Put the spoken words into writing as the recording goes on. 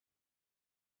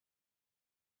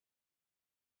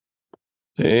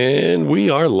And we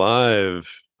are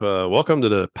live. Welcome to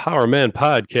the Power Man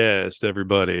Podcast,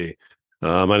 everybody.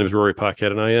 My name is Rory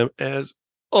Paquette, and I am, as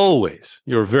always,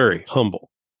 your very humble,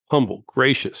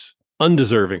 gracious,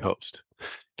 undeserving host.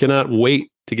 Cannot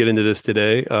wait to get into this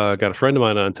today. Got a friend of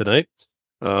mine on tonight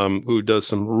who does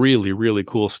some really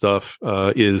cool stuff,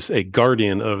 is a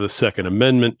guardian of the Second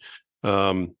Amendment.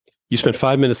 You spent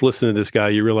 5 minutes listening to this guy,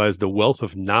 you realize the wealth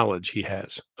of knowledge he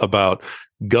has about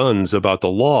guns, about the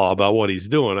law, about what he's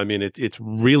doing. I mean, it's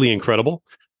really incredible.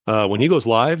 When he goes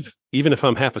live, even if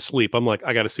I'm half asleep, I'm like,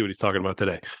 I got to see what he's talking about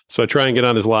today. So I try and get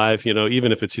on his live,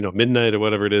 even if it's, midnight or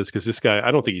whatever it is, because this guy,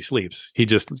 I don't think he sleeps. He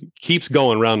just keeps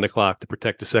going around the clock to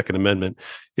protect the Second Amendment.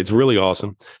 It's really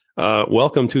awesome.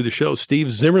 Welcome to the show, Steve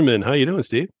Zimmermann. How you doing,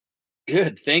 Steve?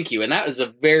 Good, thank you. And that was a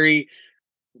very,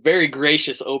 very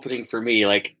gracious opening for me.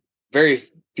 Like very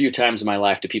few times in my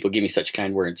life do people give me such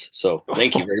kind words. So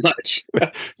thank you very much.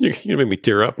 You make me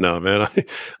tear up now, man.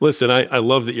 Listen, I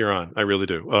love that you're on. I really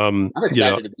do. I'm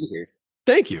excited to be here.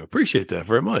 Thank you. Appreciate that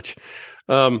very much.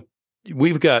 Um,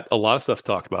 we've got a lot of stuff to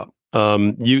talk about.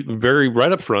 You very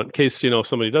right up front, in case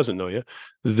somebody doesn't know you,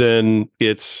 then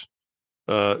it's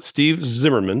Steve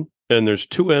Zimmermann, and there's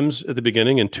two M's at the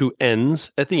beginning and two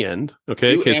N's at the end.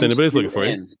 Okay, in case anybody's looking for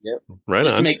you. Yep. Right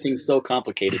Just on. to make things so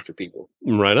complicated for people.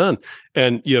 Right on.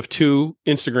 And you have two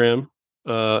Instagram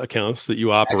accounts that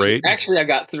you operate. Actually, I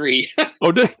got three.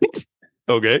 Oh,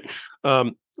 okay.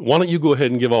 Why don't you go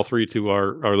ahead and give all three to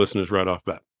our listeners right off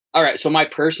bat? All right. So my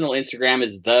personal Instagram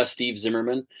is the Steve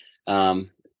Zimmermann.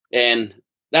 And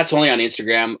that's only on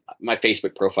Instagram. My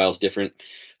Facebook profile is different.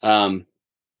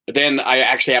 But then I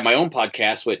actually have my own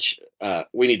podcast, which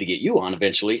we need to get you on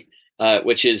eventually,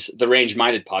 which is the Range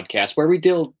Minded Podcast, where we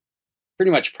deal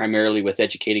pretty much primarily with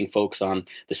educating folks on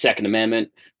the Second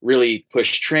Amendment, really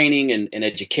push training and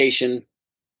education.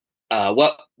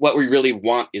 What we really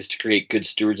want is to create good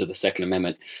stewards of the Second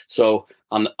Amendment. So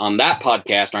on that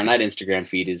podcast, on that Instagram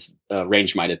feed is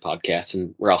Range Minded Podcast,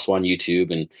 and we're also on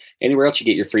YouTube and anywhere else you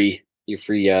get your free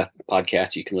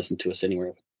podcast. You can listen to us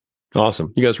anywhere.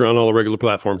 Awesome. You guys are on all the regular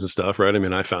platforms and stuff, right? I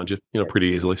mean, I found you, pretty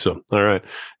easily. So, all right.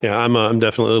 Yeah, I'm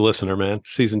definitely a listener, man.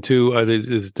 Season 2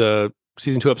 is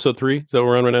season 2, episode 3. Is that what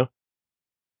we're on right now?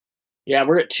 Yeah,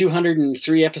 we're at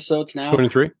 203 episodes now.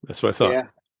 203. That's what I thought. Yeah.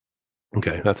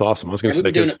 Okay, that's awesome. I was going to say,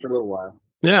 we've been doing it for a little while.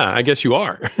 Yeah, I guess you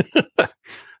are.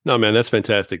 No, man, that's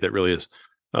fantastic. That really is.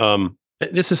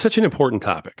 This is such an important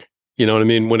topic. You know what I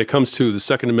mean? When it comes to the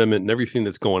Second Amendment and everything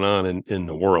that's going on in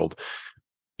the world.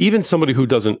 Even somebody who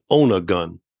doesn't own a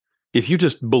gun, if you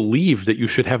just believe that you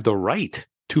should have the right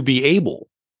to be able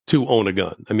to own a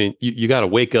gun, I mean, you got to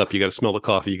wake up, you got to smell the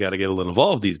coffee, you got to get a little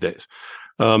involved these days.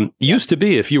 Used to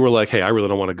be, if you were like, hey, I really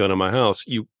don't want a gun in my house,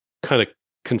 you kind of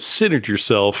considered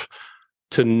yourself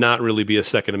to not really be a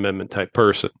Second Amendment type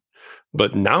person.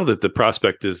 But now that the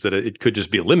prospect is that it could just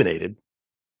be eliminated,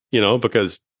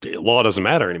 because law doesn't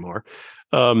matter anymore,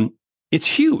 it's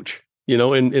huge.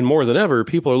 And more than ever,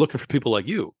 people are looking for people like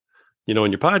you, in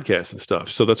your podcast and stuff.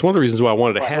 So that's one of the reasons why I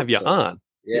wanted to have you on.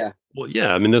 Yeah. Well,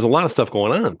 yeah. I mean, there's a lot of stuff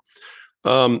going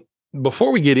on.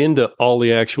 Before we get into all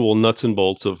the actual nuts and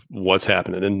bolts of what's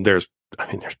happening, and there's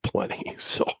plenty.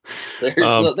 So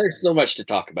there's so much to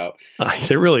talk about.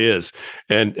 There really is.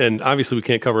 And obviously we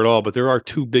can't cover it all, but there are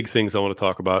two big things I want to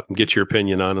talk about and get your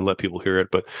opinion on and let people hear it.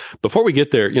 But before we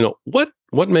get there,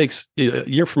 what makes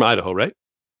you're from Idaho, right?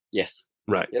 Yes.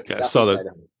 Right. Yep, okay. I saw that.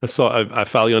 I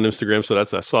follow you on Instagram, so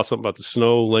I saw something about the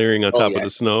snow layering on top of the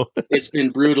snow. It's been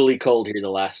brutally cold here the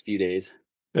last few days.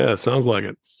 Yeah, sounds like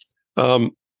it.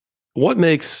 What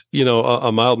makes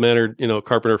a mild-mannered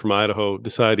carpenter from Idaho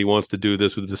decide he wants to do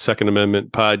this with the Second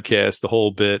Amendment podcast, the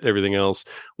whole bit, everything else?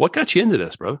 What got you into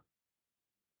this, brother?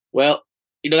 Well,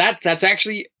 that's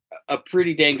actually a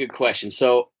pretty dang good question.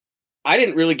 So I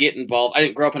didn't really get involved. I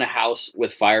didn't grow up in a house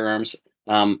with firearms.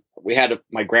 We had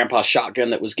my grandpa's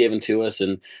shotgun that was given to us,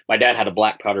 and my dad had a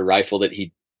black powder rifle that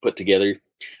he put together.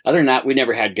 Other than that, we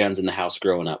never had guns in the house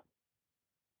growing up.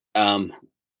 My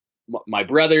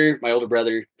older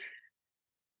brother,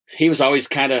 he was always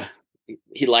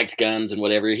he liked guns and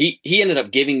whatever. He ended up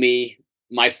giving me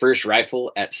my first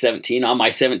rifle at 17 on my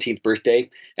 17th birthday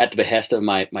at the behest of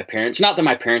my parents. Not that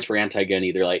my parents were anti-gun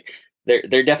either. Like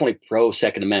they're definitely pro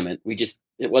Second Amendment.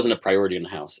 It wasn't a priority in the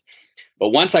house. But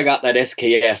once I got that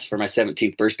SKS for my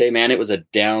 17th birthday, man, it was a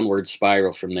downward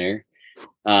spiral from there,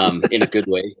 in a good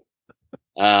way.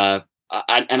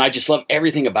 I just love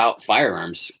everything about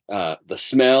firearms. The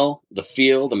smell, the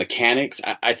feel, the mechanics.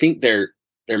 I think they're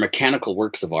mechanical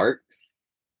works of art.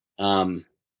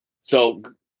 So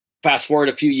fast forward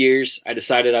a few years, I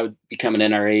decided I would become an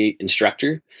NRA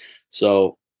instructor.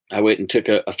 So I went and took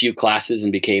a few classes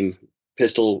and became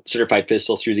certified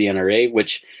pistol through the NRA,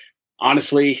 which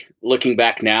honestly, looking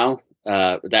back now,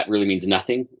 that really means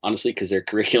nothing, honestly, because their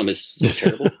curriculum is so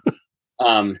terrible.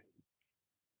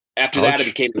 After that, I Ouch.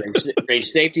 became a range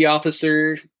safety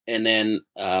officer, and then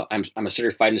I'm a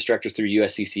certified instructor through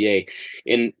USCCA.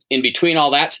 In between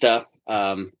all that stuff,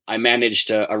 I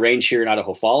managed a range here in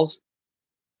Idaho Falls,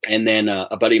 and then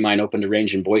a buddy of mine opened a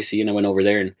range in Boise, and I went over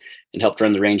there and helped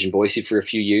run the range in Boise for a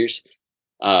few years.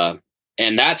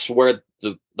 And that's where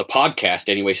the podcast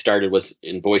anyway started, was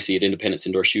in Boise at Independence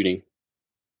Indoor Shooting.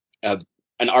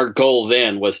 And our goal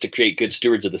then was to create good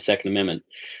stewards of the Second Amendment,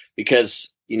 because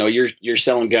you're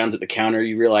selling guns at the counter.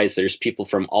 You realize there's people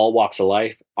from all walks of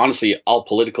life, honestly, all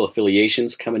political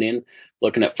affiliations coming in,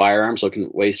 looking at firearms, looking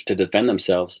at ways to defend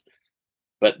themselves.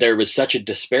 But there was such a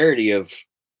disparity of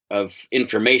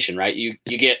information, right? You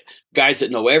get guys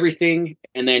that know everything,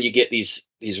 and then you get these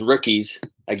rookies,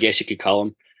 I guess you could call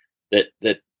them, that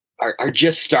are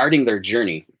just starting their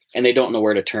journey and they don't know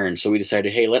where to turn. So we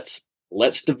decided, hey, let's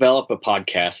develop a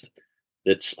podcast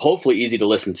that's hopefully easy to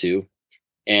listen to,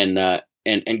 and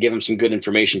give them some good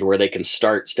information to where they can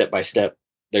start step by step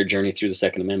their journey through the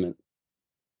Second Amendment.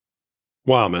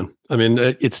 Wow, man. I mean,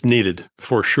 it's needed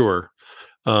for sure.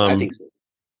 I think so.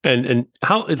 And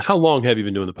how long have you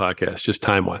been doing the podcast, just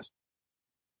time wise?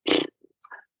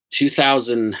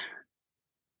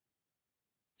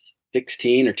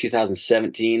 2016 or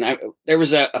 2017. There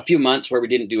was a few months where we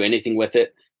didn't do anything with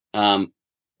it.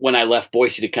 When I left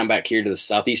Boise to come back here to the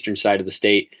southeastern side of the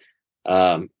state,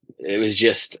 it was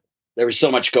just, there was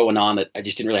so much going on that I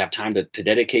just didn't really have time to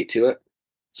dedicate to it.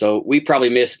 So we probably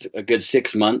missed a good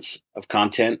 6 months of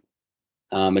content.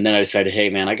 And then I decided, hey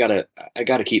man, I gotta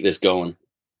keep this going.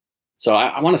 So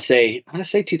I want to say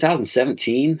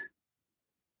 2017,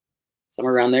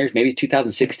 somewhere around there, maybe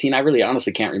 2016. I really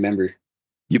honestly can't remember.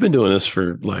 You've been doing this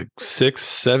for like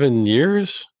 6-7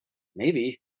 years?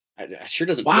 Maybe. It sure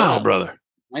doesn't feel Wow, that brother. long.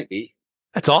 Might be.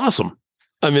 That's awesome.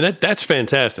 I mean, that's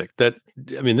fantastic. This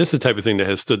is the type of thing that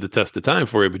has stood the test of time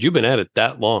for you, but you've been at it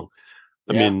that long.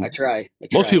 I mean, I try.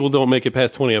 Most people don't make it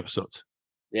past 20 episodes.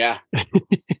 Yeah.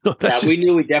 That's we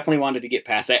knew we definitely wanted to get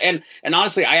past that. And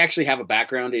honestly, I actually have a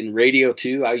background in radio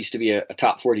too. I used to be a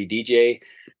top 40 DJ,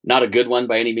 not a good one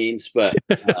by any means, but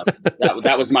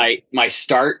that was my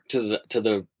start to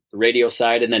the radio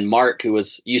side. And then Mark, who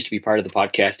used to be part of the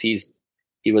podcast, he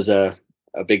was a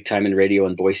big time in radio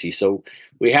in Boise. So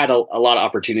we had a lot of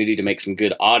opportunity to make some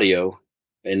good audio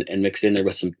and mixed in there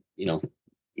with some,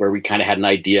 where we kind of had an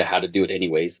idea how to do it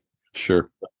anyways. Sure.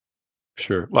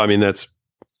 Well, I mean, that's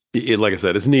it. Like I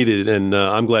said, it's needed. And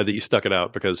I'm glad that you stuck it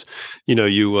out, because,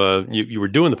 you were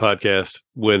doing the podcast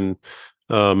when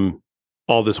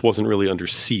all this wasn't really under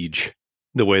siege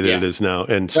the way that it is now.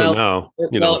 And so now,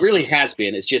 it really has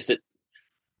been. It's just that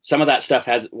some of that stuff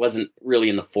wasn't really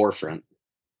in the forefront.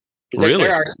 Really?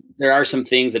 There are some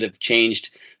things that have changed.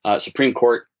 Supreme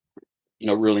Court,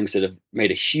 rulings that have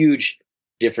made a huge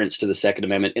difference to the Second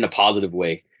Amendment in a positive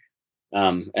way.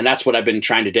 And that's what I've been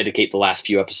trying to dedicate the last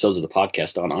few episodes of the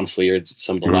podcast on, honestly, are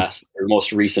some of the last or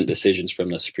most recent decisions from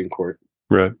the Supreme Court.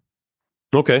 Right.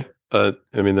 Okay. There's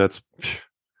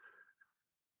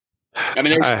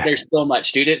so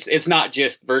much, dude. It's not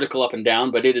just vertical up and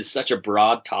down, but it is such a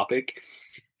broad topic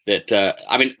that,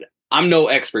 I'm no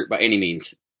expert by any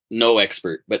means. No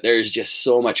expert, but there's just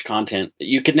so much content that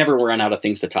you could never run out of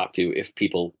things to talk to if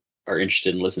people are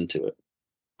interested in listening to it.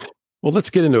 Well, let's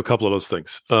get into a couple of those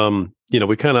things.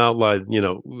 We kind of outlined,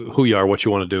 who you are, what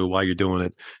you want to do, why you're doing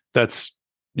it. That's,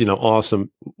 awesome.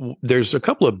 There's a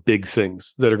couple of big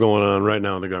things that are going on right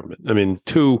now in the government. I mean,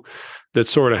 two that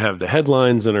sort of have the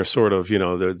headlines and are sort of,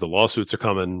 the lawsuits are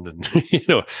coming, and,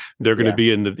 they're going to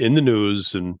be in the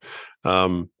news. And,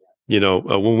 when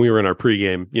we were in our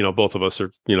pregame, both of us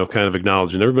are, kind of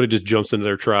acknowledging everybody just jumps into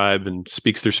their tribe and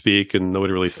speaks their speak, and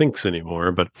nobody really thinks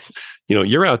anymore. But,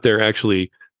 you're out there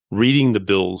actually reading the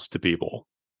bills to people,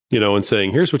 and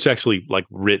saying, here's what's actually like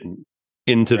written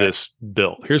into this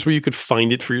bill. Here's where you could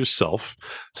find it for yourself.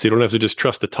 So you don't have to just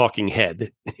trust a talking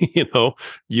head.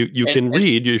 You can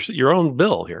read your own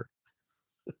bill here.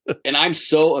 And I'm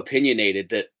so opinionated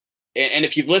that, and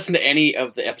if you've listened to any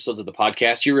of the episodes of the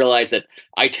podcast, you realize that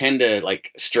I tend to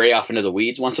like stray off into the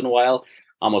weeds once in a while.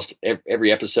 Almost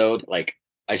every episode, like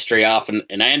I stray off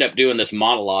and I end up doing this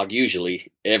monologue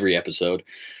usually every episode.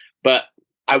 But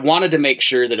I wanted to make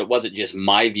sure that it wasn't just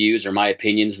my views or my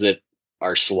opinions that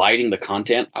are sliding the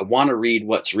content. I want to read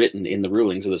what's written in the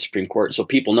rulings of the Supreme Court, so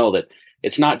people know that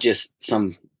it's not just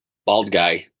some bald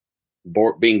guy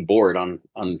being bored on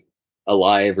a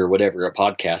live or whatever, a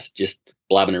podcast, just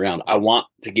blabbing around. I want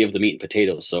to give the meat and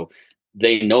potatoes so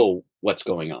they know what's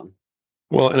going on.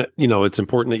 Well, and it's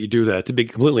important that you do that. To be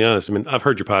completely honest, I mean, I've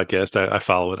heard your podcast. I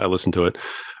follow it. I listen to it.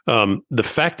 The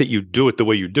fact that you do it the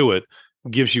way you do it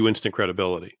gives you instant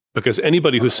credibility because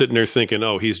anybody who's sitting there thinking,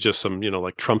 "Oh, he's just some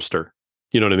like Trumpster,"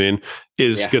 you know what I mean,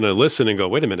 is Yeah. going to listen and go,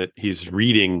 "Wait a minute, he's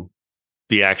reading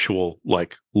the actual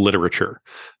like literature.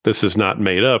 This is not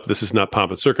made up. This is not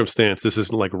pomp and circumstance. This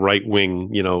isn't like right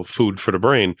wing, food for the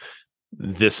brain.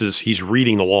 He's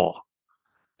reading the law."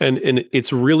 And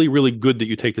it's really, really good that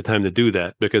you take the time to do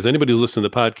that because anybody who's listening to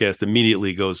the podcast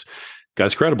immediately goes,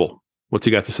 "Guy's credible. What's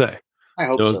he got to say?" I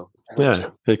hope You know, so. I hope yeah,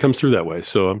 so. it comes through that way.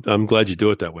 So I'm glad you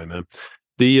do it that way, man.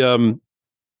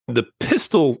 The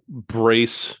pistol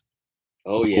brace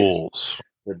Oh yes, rules.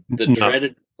 the Now,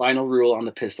 dreaded final rule on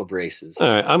the pistol braces. all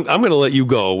right, I'm going to let you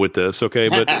go with this, okay?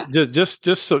 But just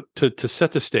so to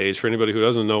set the stage for anybody who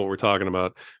doesn't know what we're talking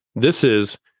about, this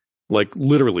is like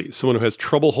literally someone who has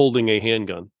trouble holding a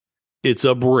handgun. It's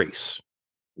a brace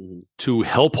Mhm. to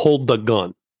help hold the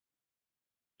gun.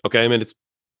 Okay, I mean it's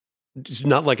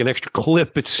not like an extra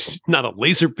clip. It's not a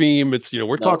laser beam. It's we're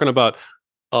No, talking about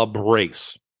a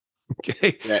brace.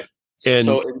 Okay, right.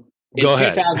 So and in go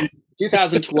ahead.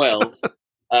 2012,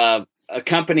 a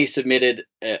company submitted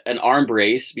an arm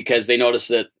brace because they noticed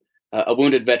that a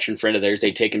wounded veteran friend of theirs,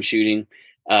 they take him shooting.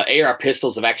 AR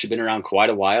pistols have actually been around quite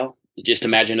a while. Just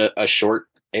imagine a short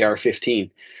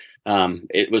AR-15.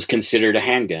 It was considered a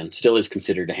handgun, still is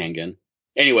considered a handgun.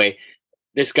 Anyway,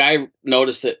 this guy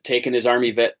noticed that taking his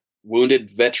wounded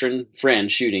veteran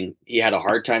friend shooting, he had a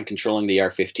hard time controlling the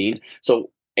AR-15. So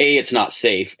A, it's not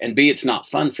safe, and B, it's not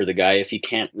fun for the guy if he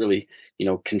can't really,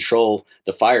 control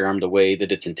the firearm the way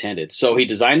that it's intended. So he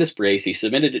designed this brace. He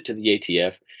submitted it to the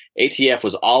ATF. ATF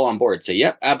was all on board. Say,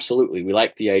 yep, absolutely, we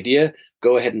like the idea.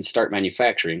 Go ahead and start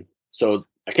manufacturing. So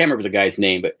I can't remember the guy's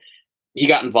name, but he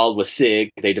got involved with SIG.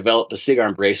 They developed a SIG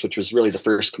arm brace, which was really the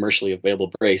first commercially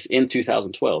available brace in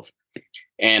 2012.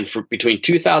 And for between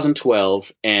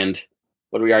 2012 and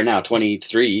what we are now,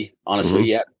 23, honestly,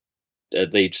 Mhm. yeah,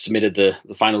 they submitted the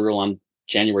final rule on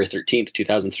January 13th,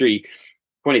 2003,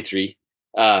 23.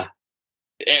 Uh,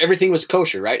 Everything was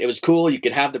kosher, right? It was cool. You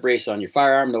could have the brace on your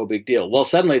firearm, no big deal. Well,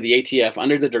 suddenly the ATF,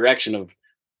 under the direction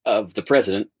of the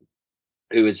president,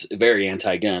 who is very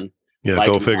anti-gun, Yeah, like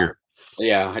go him not. figure.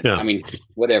 Yeah, I Yeah. mean,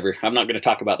 whatever. I'm not going to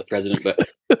talk about the president, but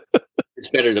it's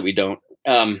better that we don't.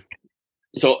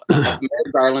 So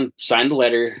Merrick Garland signed a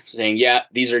letter saying, yeah,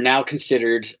 these are now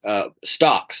considered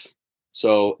stocks.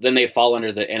 So then they fall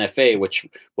under the NFA, which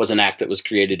was an act that was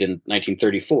created in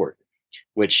 1934,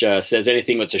 which says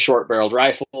anything that's a short-barreled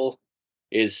rifle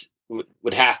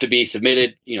would have to be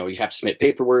submitted. You have to submit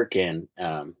paperwork and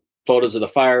photos of the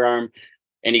firearm,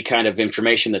 any kind of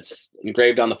information that's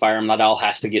engraved on the firearm. Not all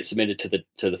has to get submitted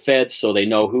to the feds, so they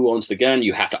know who owns the gun.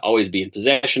 You have to always be in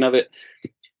possession of it.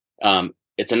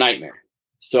 It's a nightmare.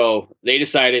 So they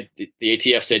decided, the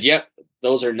ATF said, yep,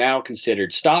 those are now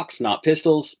considered stocks, not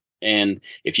pistols. And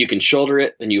if you can shoulder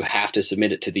it, then you have to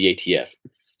submit it to the ATF.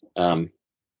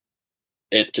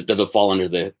 It'll fall under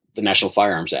the National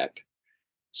Firearms Act.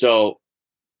 So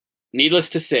needless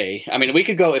to say, I mean, we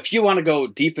could go, if you want to go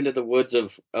deep into the woods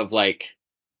of like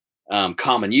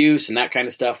common use and that kind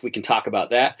of stuff, we can talk about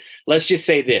that. Let's just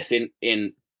say this,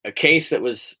 in a case that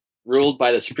was ruled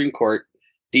by the Supreme Court,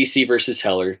 DC versus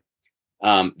Heller,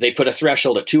 they put a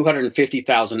threshold at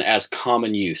 250,000 as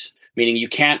common use, meaning you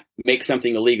can't make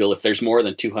something illegal if there's more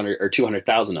than 200 or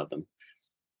 200,000 of them.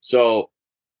 So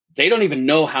they don't even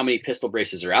know how many pistol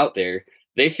braces are out there.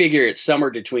 They figure it's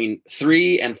somewhere between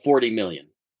 3 and 40 million.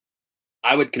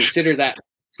 I would consider that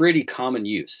pretty common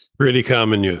use. Pretty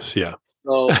common use. Yeah.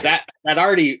 So that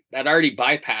already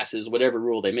bypasses whatever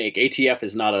rule they make. ATF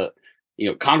is not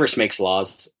Congress makes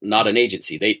laws, not an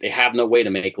agency. They have no way to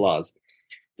make laws.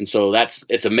 And so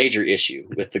it's a major issue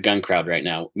with the gun crowd right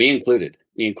now, me included.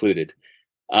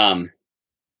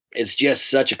 It's just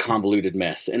such a convoluted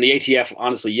mess. And the ATF,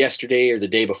 honestly, yesterday or the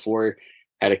day before,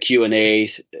 had a Q&A,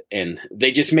 and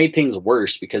they just made things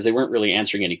worse because they weren't really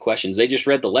answering any questions. They just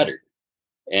read the letter.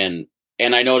 And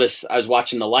I noticed, I was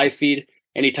watching the live feed.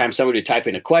 Anytime somebody would type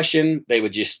in a question, they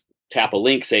would just tap a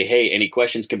link, say, hey, any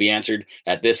questions can be answered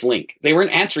at this link. They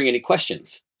weren't answering any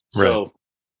questions. Right. So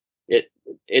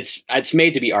it's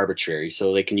made to be arbitrary,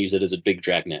 so they can use it as a big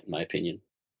dragnet, in my opinion.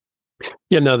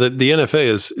 Yeah. Now the NFA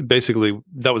is basically,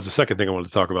 that was the second thing I wanted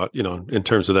to talk about, in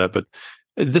terms of that. But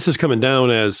this is coming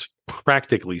down as,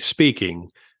 practically speaking,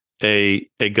 a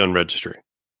gun registry.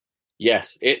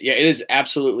 Yes, it is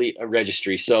absolutely a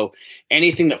registry. So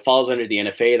anything that falls under the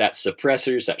NFA, that's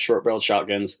suppressors, that's short-barreled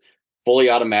shotguns, fully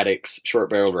automatics,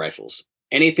 short-barreled rifles.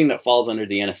 Anything that falls under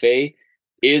the NFA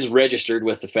is registered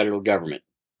with the federal government.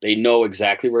 They know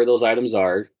exactly where those items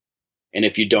are. And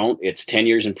if you don't, it's 10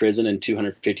 years in prison and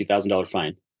 $250,000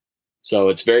 fine. So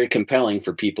it's very compelling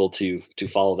for people to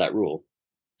follow that rule.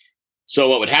 So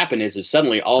what would happen is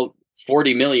suddenly all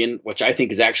 40 million, which I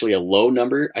think is actually a low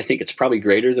number. I think it's probably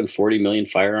greater than 40 million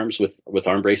firearms with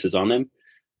arm braces on them.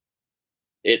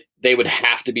 They would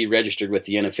have to be registered with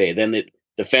the NFA. Then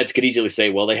the feds could easily say,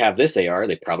 well, they have this AR,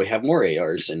 they probably have more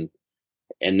ARs, and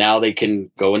now they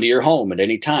can go into your home at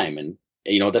any time. And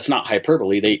that's not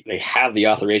hyperbole. They have the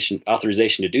authorization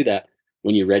to do that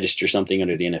when you register something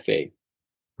under the NFA.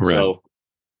 Right. So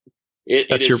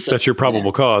that's your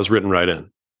probable cause written right in.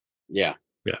 Yeah.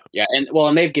 Yeah. Yeah.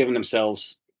 And they've given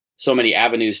themselves so many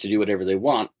avenues to do whatever they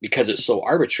want because it's so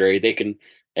arbitrary.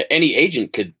 Any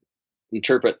agent could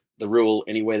interpret the rule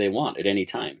any way they want at any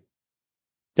time.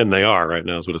 And they are right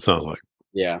now is what it sounds like.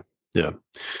 Yeah. Yeah.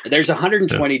 There's a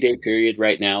 120-day period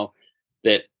right now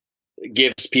that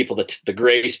gives people the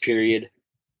grace period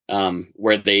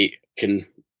where they can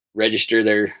register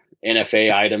their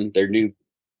NFA item, their new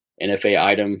NFA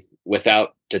item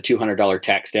without the $200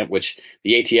 tax stamp, which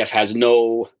the ATF has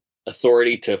no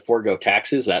authority to forego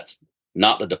taxes. That's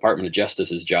not the Department of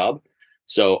Justice's job.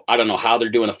 So I don't know how they're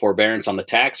doing a forbearance on the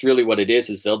tax. Really what it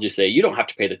is they'll just say, you don't have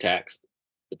to pay the tax.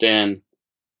 But then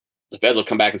the feds will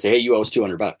come back and say, hey, you owe us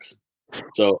 $200.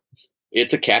 So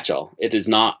it's a catch-all. It is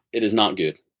not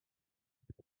good.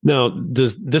 Now,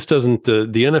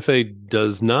 the NFA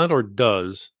does not or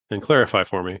does, and clarify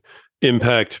for me,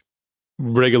 impact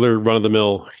regular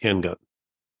run-of-the-mill handgun?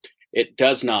 It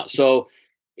does not. So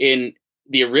in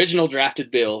the original drafted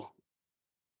bill,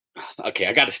 okay,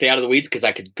 I got to stay out of the weeds because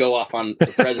I could go off on the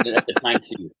president at the time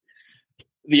too.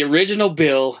 The original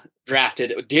bill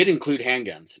drafted did include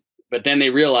handguns, but then they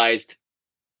realized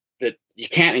that you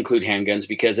can't include handguns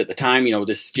because at the time,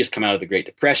 this just come out of the Great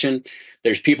Depression.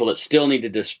 There's people that still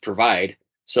needed to provide.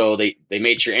 So they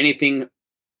made sure anything,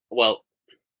 well,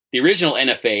 the original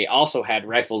NFA also had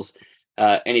rifles,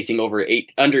 anything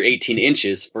under 18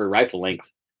 inches for rifle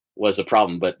length was a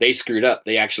problem, but they screwed up.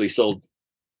 They actually sold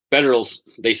carbines,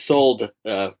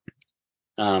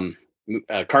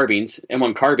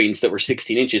 M1 carbines that were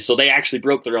 16 inches. So they actually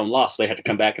broke their own law. So they had to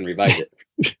come back and revise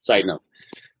it. Side note.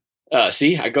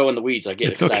 See, I go in the weeds. I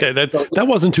get excited. Okay. That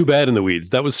wasn't too bad in the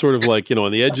weeds. That was sort of like,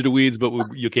 on the edge of the weeds, but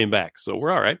you came back. So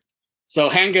we're all right. So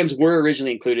handguns were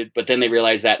originally included, but then they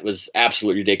realized that was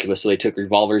absolutely ridiculous. So they took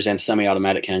revolvers and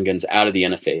semi-automatic handguns out of the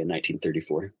NFA in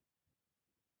 1934.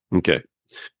 Okay.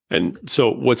 And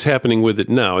so what's happening with it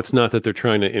now, it's not that they're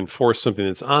trying to enforce something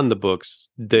that's on the books.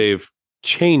 They've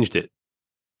changed it.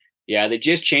 Yeah, they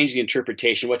just changed the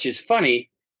interpretation, which is funny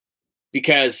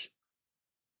because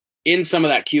in some of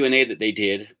that Q&A that they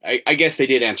did, I guess they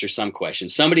did answer some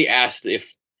questions. Somebody asked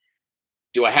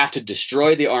do I have to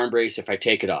destroy the arm brace if I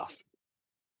take it off?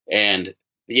 And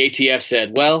the ATF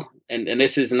said, well, and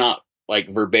this is not like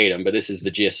verbatim, but this is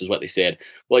the gist is what they said.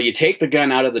 Well, you take the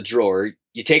gun out of the drawer,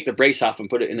 you take the brace off and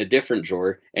put it in a different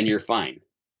drawer and you're fine.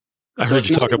 I heard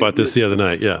you talk about this the other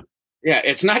night. Yeah. Yeah.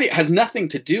 It has nothing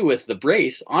to do with the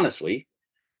brace. Honestly,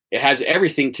 it has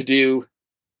everything to do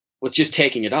with just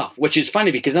taking it off, which is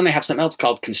funny because then they have something else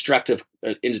called constructive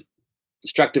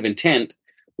intent,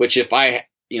 which if I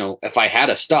had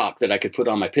a stock that I could put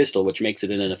on my pistol, which makes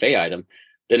it an NFA item,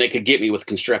 then they could get me with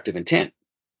constructive intent.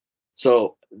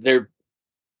 So their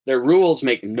rules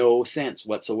make no sense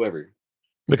whatsoever.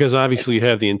 Because obviously you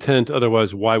have the intent.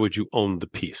 Otherwise, why would you own the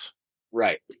piece?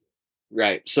 Right.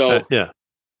 So yeah.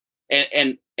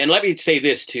 And let me say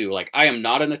this too. Like, I am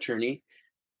not an attorney.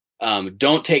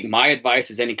 Don't take my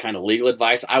advice as any kind of legal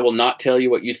advice. I will not tell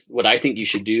you what I think you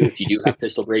should do if you do have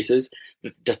pistol braces.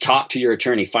 To talk to your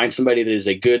attorney, find somebody that is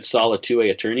a good, solid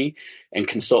 2A attorney, and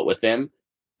consult with them.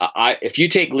 If you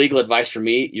take legal advice from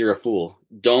me, you're a fool.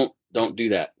 Don't do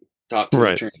that. Talk to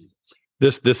an attorney.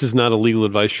 This is not a legal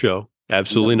advice show.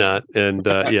 Absolutely not. And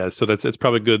so it's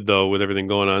probably good though with everything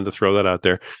going on to throw that out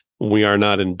there. We are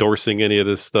not endorsing any of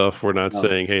this stuff. We're not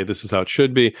saying, hey, this is how it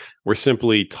should be. We're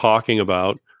simply talking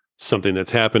about something that's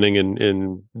happening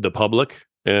in the public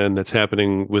and that's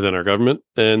happening within our government,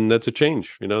 and that's a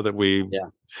change. That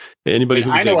anybody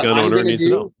who's a gun owner needs to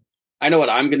know. I know what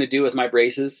I'm going to do with my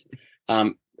braces.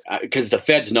 Because the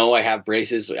feds know I have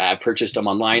braces. I purchased them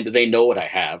online. They know what I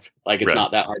have. Like, it's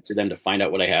not that hard for them to find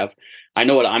out what I have. I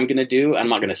know what I'm going to do. I'm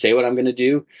not going to say what I'm going to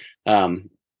do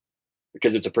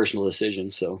because it's a personal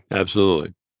decision. So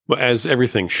absolutely. Well, as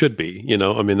everything should be,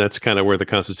 that's kind of where the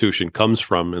Constitution comes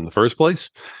from in the first place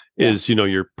is,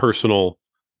 your personal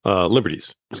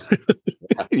liberties.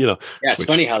 Yeah, it's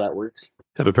funny how that works.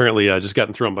 Have apparently just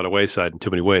gotten thrown by the wayside in too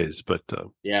many ways. But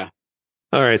yeah.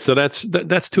 All right, so that's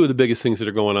two of the biggest things that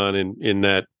are going on in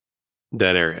that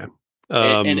area.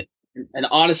 And And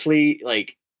honestly,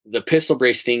 like the pistol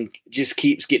brace thing just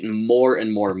keeps getting more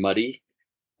and more muddy.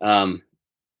 Um,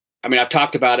 I mean, I've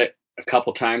talked about it a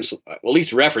couple times, at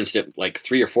least referenced it like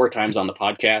 3 or 4 times on the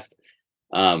podcast.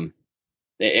 Um,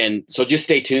 and so just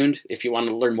stay tuned if you want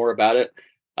to learn more about it.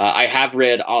 I have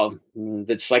read all.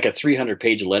 It's like a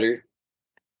 300-page letter.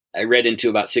 I read into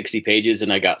about 60 pages,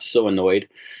 and I got so annoyed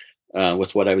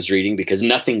with what I was reading because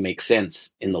nothing makes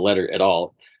sense in the letter at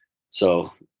all.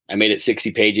 So I made it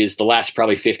 60 pages. The last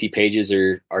probably 50 pages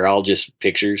are all just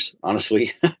pictures.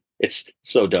 Honestly, it's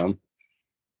so dumb.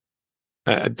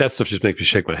 That stuff just makes me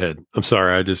shake my head. I'm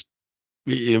sorry. I just,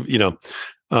 your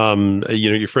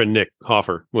friend Nick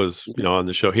Hoffer was, on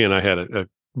the show. He and I had a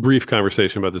brief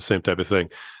conversation about the same type of thing.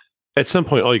 At some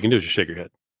point, all you can do is just shake your head,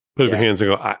 put up your Yeah. hands,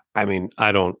 and go.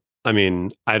 I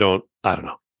don't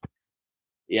know.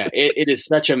 Yeah, it is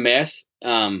such a mess.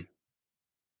 And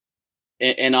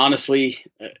honestly,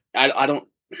 I don't.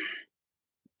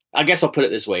 I guess I'll put it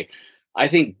this way: I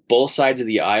think both sides of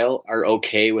the aisle are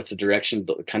okay with the direction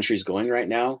the country's going right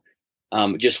now.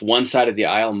 Just one side of the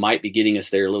aisle might be getting us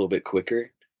there a little bit quicker.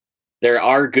 There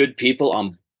are good people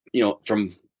on,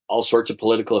 from all sorts of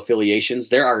political affiliations.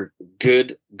 There are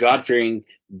good, God-fearing,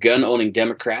 gun-owning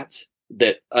Democrats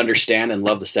that understand and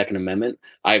love the Second Amendment.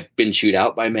 I've been chewed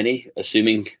out by many,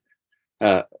 assuming,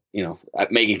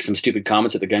 making some stupid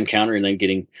comments at the gun counter and then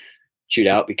getting chewed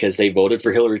out because they voted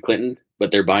for Hillary Clinton,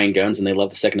 but they're buying guns and they love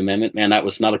the Second Amendment. Man, that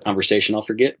was not a conversation I'll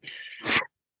forget.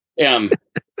 Um,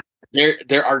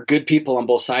 there are good people on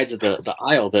both sides of the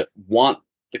aisle that want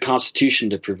the Constitution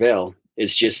to prevail.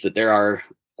 It's just that there are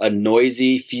a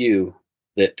noisy few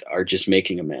that are just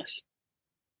making a mess.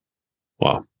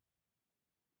 Wow.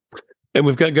 And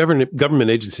we've got government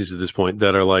agencies at this point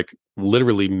that are like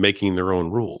literally making their own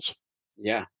rules.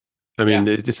 Yeah. I mean,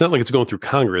 it's not like it's going through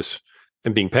Congress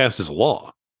and being passed as a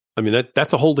law. I mean,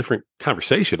 that's a whole different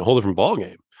conversation, a whole different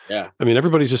ballgame. Yeah. I mean,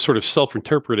 everybody's just sort of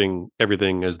self-interpreting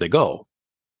everything as they go.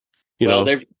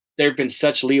 There've been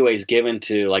such leeways given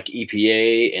to like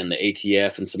EPA and the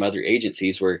ATF and some other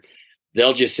agencies where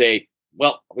they'll just say,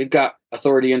 well, we've got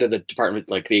authority under the department,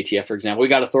 like the ATF, for example, we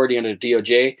got authority under the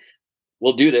DOJ.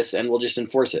 We'll do this and we'll just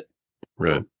enforce it.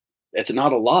 Right. It's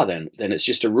not a law then it's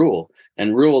just a rule,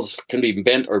 and rules can be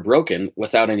bent or broken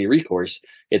without any recourse.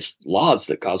 It's laws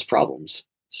that cause problems.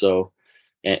 So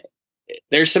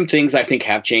there's some things I think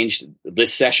have changed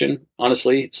this session,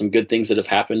 honestly, some good things that have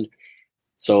happened.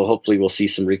 So hopefully we'll see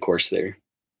some recourse there.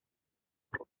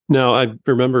 Now, I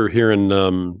remember hearing,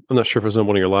 I'm not sure if it was on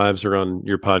one of your lives or on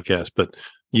your podcast, but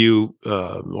you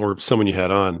or someone you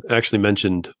had on actually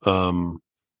mentioned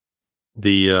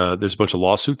there's a bunch of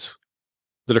lawsuits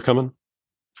that are coming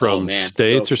from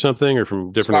states or something, or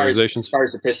from different organizations. As far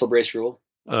as the pistol brace rule,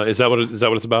 is that what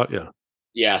it's about? Yeah.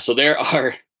 Yeah. So there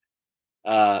are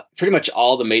pretty much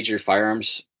all the major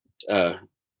firearms,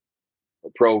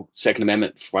 pro Second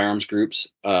Amendment firearms groups.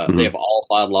 They have all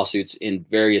filed lawsuits in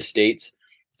various states.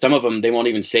 Some of them, they won't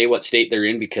even say what state they're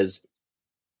in because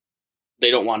they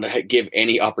don't want to give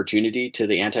any opportunity to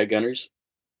the anti-gunners.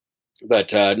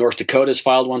 But North Dakota's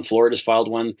filed one, Florida's filed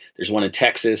one. There's one in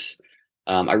Texas.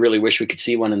 I really wish we could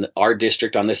see one in our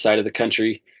district on this side of the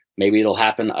country. Maybe it'll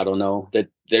happen. I don't know. That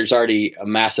there's already a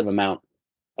massive amount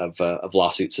of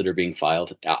lawsuits that are being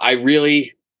filed. I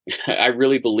really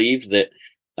believe that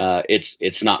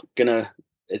it's not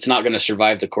gonna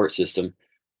survive the court system.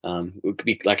 It could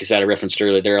be, like I said, I referenced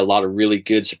earlier. There are a lot of really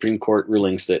good Supreme Court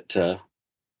rulings that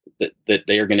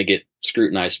they are going to get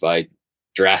scrutinized by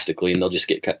drastically, and they'll just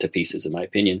get cut to pieces, in my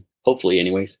opinion. Hopefully,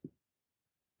 anyways.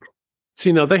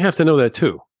 See, now they have to know that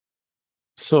too.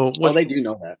 So, they do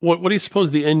know that. What do you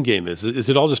suppose the end game is? Is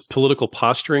it all just political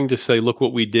posturing to say, "Look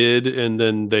what we did," and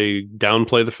then they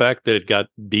downplay the fact that it got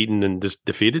beaten and just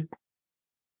defeated?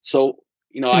 So,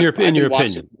 in your opinion,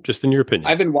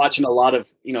 I've been watching a lot of,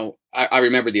 I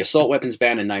remember the assault weapons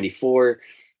ban in '94,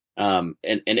 and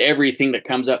everything that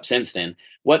comes up since then.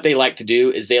 What they like to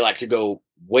do is they like to go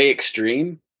way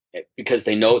extreme because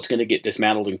they know it's going to get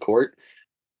dismantled in court,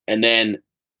 and then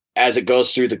as it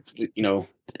goes through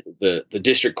the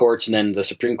district courts and then the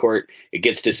Supreme Court, it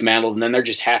gets dismantled, and then they're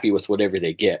just happy with whatever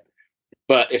they get.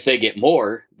 But if they get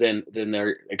more, then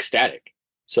they're ecstatic.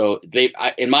 So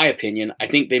in my opinion, I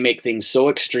think they make things so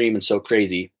extreme and so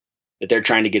crazy that they're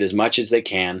trying to get as much as they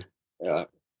can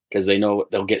because they know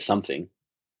they'll get something.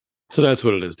 So that's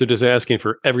what it is. They're just asking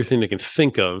for everything they can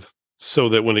think of so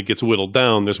that when it gets whittled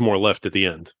down, there's more left at the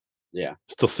end. Yeah.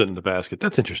 Still sitting in the basket.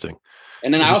 That's interesting.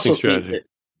 And then I also think that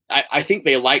I think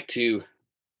they like to,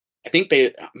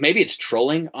 maybe it's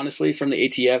trolling, honestly, from the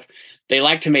ATF. They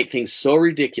like to make things so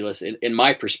ridiculous in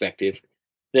my perspective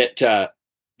that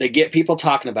they get people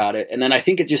talking about it, and then I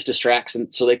think it just distracts them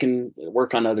so they can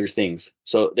work on other things.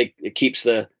 So it keeps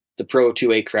the pro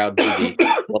 2A crowd busy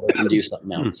while they can do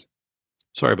something else.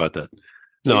 Sorry about that. Oh,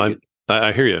 No, you're good.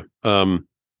 I hear you.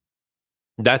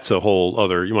 That's a whole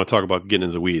other. You want to talk about getting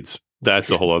into the weeds?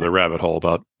 That's a whole other rabbit hole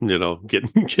about getting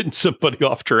getting somebody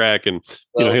off track and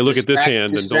Well, hey, look at this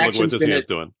hand and don't look what this hand's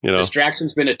doing.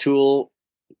 Distraction's been a tool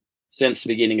since the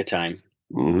beginning of time.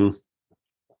 Mm-hmm.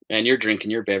 And you're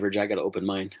drinking your beverage. I got to open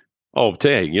mine. Oh,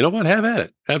 dang! You know what? Have at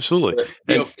it. Absolutely.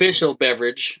 The official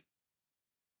beverage.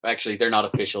 Actually, they're not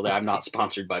official. I'm not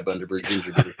sponsored by Bundaberg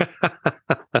Ginger Beer,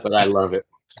 but I love it.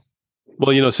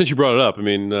 Well, since you brought it up, I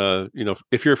mean,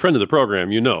 if you're a friend of the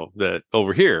program, you know that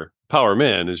over here, Power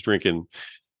Man is drinking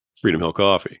Freedom Hill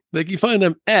Coffee. Like you find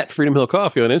them at Freedom Hill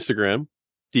Coffee on Instagram,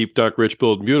 deep, dark, rich,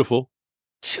 bold, and beautiful,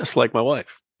 just like my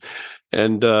wife.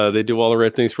 And they do all the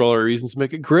right things for all the right reasons to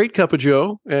make a great cup of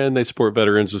Joe, and they support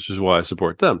veterans, which is why I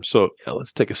support them. So yeah,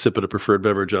 let's take a sip of the preferred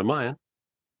beverage on my end.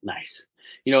 Nice.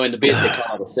 In the biz, they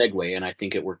call it a segue, and I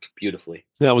think it worked beautifully.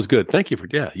 That was good. Thank you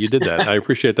you did that. I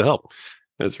appreciate the help.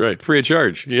 That's right. Free of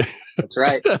charge. Yeah. That's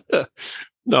right.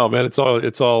 No, man, it's all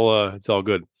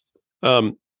good.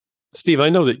 Steve, I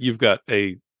know that you've got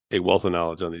a wealth of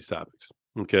knowledge on these topics.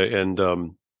 Okay. And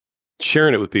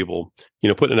sharing it with people,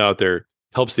 putting it out there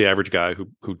helps the average guy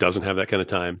who doesn't have that kind of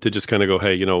time to just kind of go,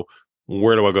 hey,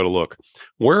 where do I go to look?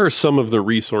 Where are some of the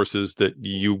resources that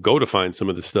you go to find some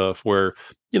of the stuff where,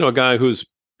 a guy who's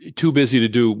too busy to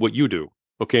do what you do,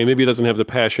 okay, maybe he doesn't have the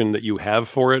passion that you have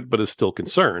for it, but is still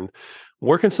concerned.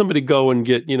 Where can somebody go and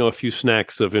get, a few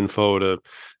snacks of info to,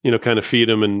 kind of feed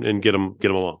them and get them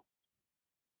along?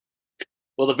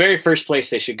 Well, the very first place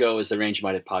they should go is the Range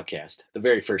Minded Podcast. The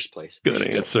very first place. Good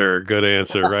answer. Good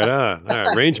answer. Right on. All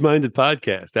right. Range Minded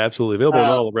Podcast. Absolutely available on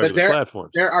all the regular platforms.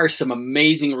 There are some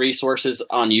amazing resources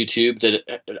on YouTube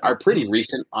that are pretty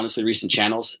recent, honestly, recent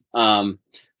channels.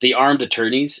 The Armed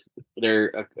Attorneys,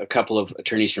 they're a couple of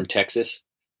attorneys from Texas.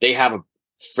 They have a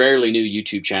fairly new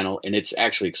YouTube channel, and it's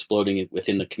actually exploding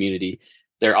within the community.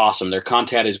 They're awesome. Their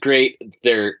content is great.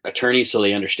 They're attorneys, so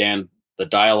they understand the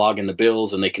dialogue and the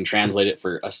bills, and they can translate it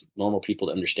for us normal people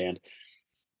to understand.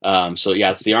 So yeah,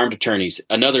 it's the Armed Attorneys.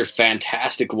 Another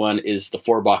fantastic one is the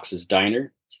Four Boxes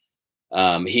Diner.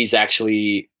 He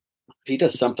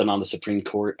does something on the Supreme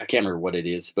Court. I can't remember what it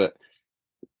is, but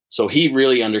so he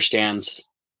really understands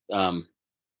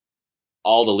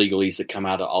all the legalese that come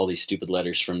out of all these stupid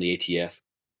letters from the ATF.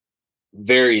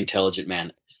 Very intelligent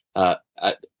man. At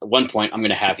one point, I'm going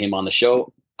to have him on the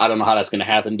show. I don't know how that's going to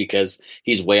happen because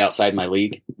he's way outside my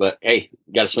league. But hey,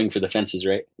 you got to swing for the fences,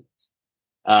 right?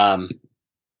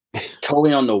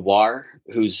 Coleon Noir,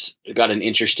 who's got an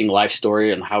interesting life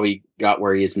story and how he got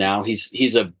where he is now.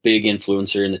 He's a big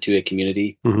influencer in the 2A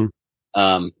community.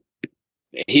 Mm-hmm.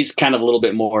 He's kind of a little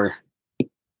bit more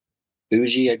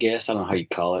bougie, I guess. I don't know how you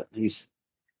call it. He's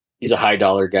a high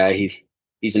dollar guy.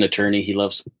 He's an attorney. He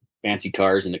loves fancy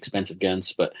cars and expensive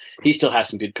guns, but he still has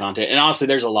some good content. And honestly,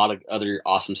 there's a lot of other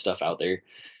awesome stuff out there.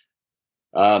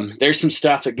 There's some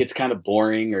stuff that gets kind of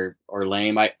boring or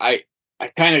lame. I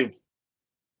kind of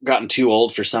gotten too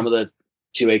old for some of the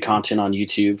 2A content on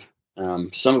YouTube.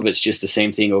 Some of it's just the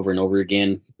same thing over and over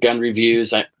again. Gun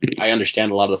reviews. I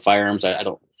understand a lot of the firearms. I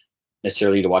don't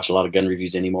necessarily need to watch a lot of gun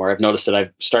reviews anymore. I've noticed that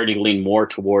I've started to lean more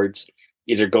towards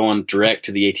either going direct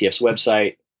to the ATF's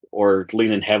website or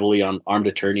leaning heavily on Armed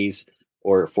Attorneys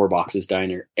or Four Boxes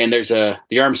Diner. And there's the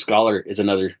Armed Scholar is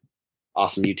another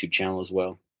awesome YouTube channel as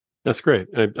well. That's great.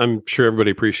 I'm sure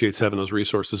everybody appreciates having those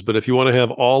resources, but if you want to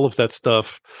have all of that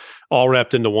stuff all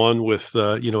wrapped into one with,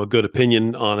 a good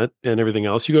opinion on it and everything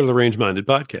else, you go to the Range Minded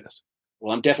Podcast.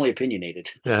 Well, I'm definitely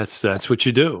opinionated. That's what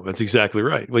you do. That's exactly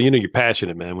right. Well, you're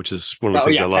passionate, man, which is one of the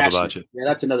things I love about you. Yeah,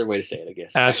 that's another way to say it, I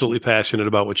guess. Absolutely passionate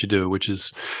about what you do, which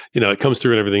is, it comes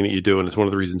through in everything that you do. And it's one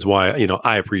of the reasons why,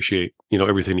 I appreciate,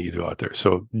 everything that you do out there.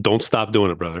 So don't stop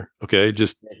doing it, brother. Okay.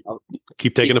 Just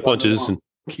keep taking the punches and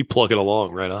keep plugging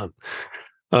along. Right on.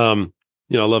 I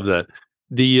love that.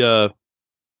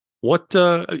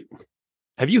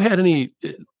 Have you had any,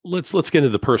 let's get into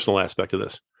the personal aspect of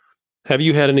this. Have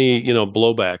you had any,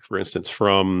 blowback, for instance,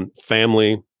 from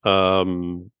family,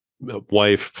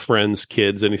 wife, friends,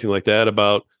 kids, anything like that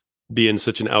about being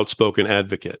such an outspoken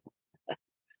advocate?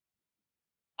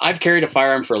 I've carried a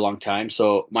firearm for a long time,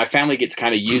 so my family gets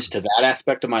kind of used to that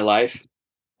aspect of my life.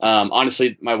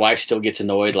 Honestly, my wife still gets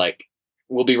annoyed. Like,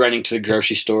 we'll be running to the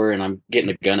grocery store and I'm getting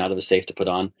a gun out of a safe to put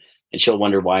on, and she'll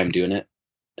wonder why I'm doing it.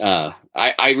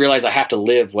 I realize I have to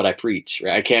live what I preach,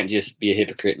 right? I can't just be a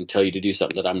hypocrite and tell you to do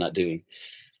something that I'm not doing.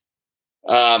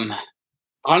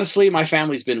 Honestly, my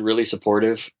family's been really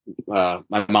supportive. My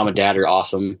mom and dad are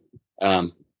awesome.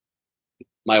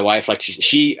 my wife, like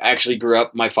she actually grew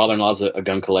up. My father-in-law's a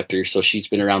gun collector, so she's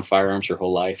been around firearms her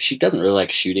whole life. She doesn't really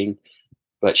like shooting,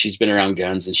 but she's been around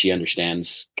guns and she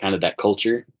understands kind of that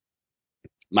culture.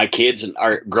 My kids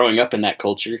are growing up in that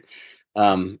culture,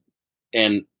 um,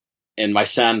 and my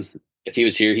son, if he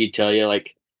was here, he'd tell you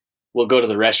like we'll go to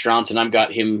the restaurants and I've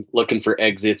got him looking for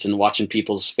exits and watching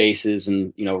people's faces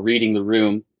and reading the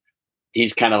room.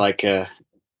 He's kind of like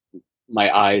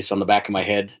my eyes on the back of my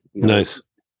head. Nice.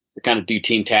 We kind of do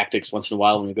team tactics once in a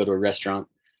while when we go to a restaurant.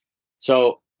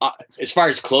 So as far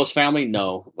as close family,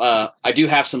 no. I do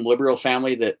have some liberal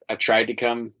family that I've tried to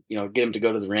come, get them to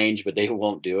go to the range, but they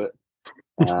won't do it,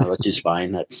 which is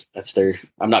fine. That's their.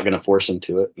 I'm not going to force them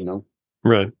to it.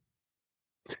 Right.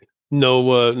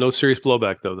 No serious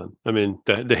blowback though. Then I mean,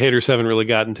 the haters haven't really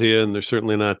gotten to you, and they're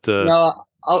certainly not. No,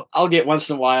 I'll get once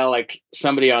in a while like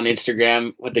somebody on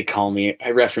Instagram. What they call me?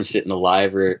 I referenced it in the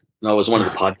live, or no, it was one of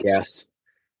the podcasts.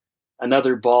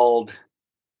 Another bald.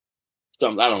 I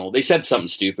don't know. They said something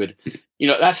stupid.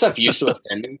 That stuff used to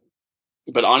offend me,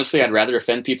 but honestly, I'd rather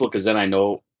offend people because then I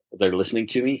know they're listening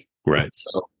to me. Right.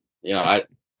 So, I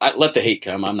let the hate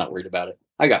come. I'm not worried about it.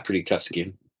 I got pretty tough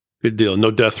skin. Good deal.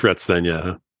 No death threats then yet,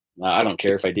 huh? I don't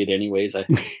care if I did anyways.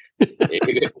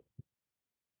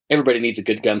 Everybody needs a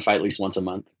good gunfight at least once a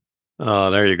month. Oh,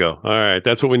 there you go. All right.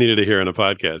 That's what we needed to hear in a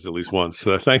podcast at least once.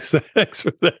 Thanks for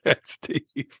that, Steve.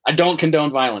 I don't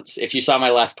condone violence. If you saw my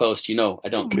last post, I don't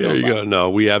condone There you violence. go. No,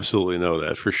 we absolutely know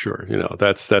that for sure.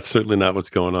 That's certainly not what's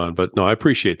going on. But no, I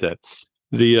appreciate that.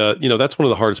 That's one of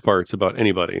the hardest parts about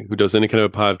anybody who does any kind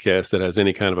of a podcast that has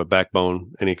any kind of a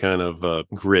backbone, any kind of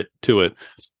grit to it,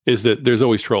 is that there's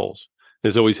always trolls.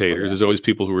 There's always haters. There's always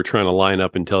people who are trying to line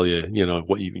up and tell you,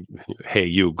 hey,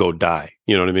 you go die.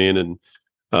 You know what I mean?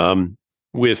 And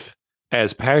with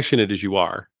as passionate as you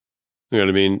are, you know what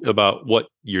I mean, about what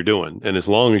you're doing, and as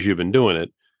long as you've been doing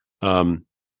it,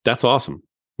 that's awesome.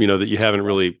 That you haven't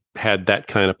really had that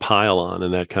kind of pile on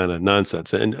and that kind of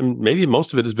nonsense. And maybe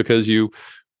most of it is because there's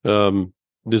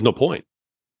no point.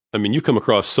 I mean, you come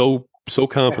across so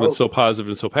confident, so positive,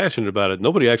 and so passionate about it.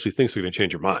 Nobody actually thinks they're going to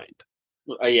change your mind.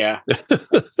 Yeah.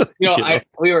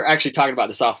 We were actually talking about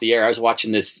this off the air. I was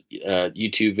watching this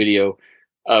YouTube video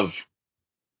of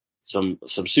some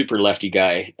super lefty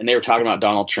guy, and they were talking about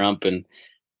Donald Trump, and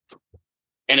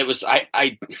it was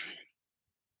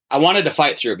I wanted to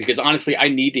fight through it because honestly, I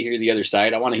need to hear the other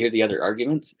side. I want to hear the other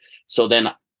arguments, so then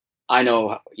I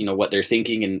know what they're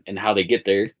thinking and how they get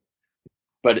there.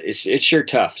 But it's sure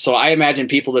tough. So I imagine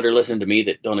people that are listening to me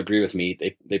that don't agree with me,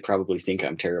 they probably think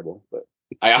I'm terrible, but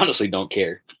I honestly don't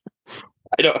care.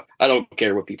 I don't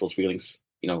care what people's feelings.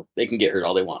 They can get hurt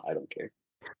all they want. I don't care.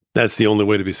 That's the only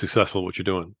way to be successful at what you're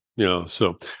doing.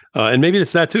 So and maybe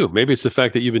it's that too. Maybe it's the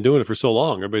fact that you've been doing it for so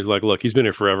long. Everybody's like, look, he's been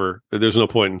here forever. There's no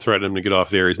point in threatening him to get off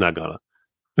the air. He's not gonna.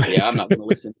 Yeah, I'm not gonna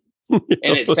listen. And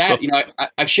it's sad.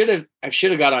 I should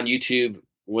have got on YouTube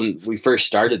when we first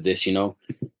started this.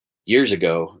 Years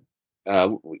ago.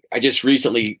 I just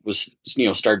recently was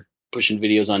started pushing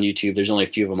videos on YouTube. There's only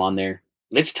a few of them on there.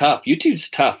 It's tough. YouTube's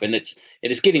tough, and it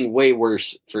is getting way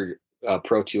worse for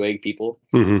Pro 2A people.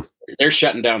 Mm-hmm. They're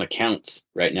shutting down accounts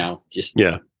right now. Just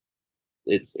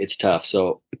it's tough.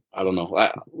 So I don't know.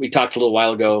 We talked a little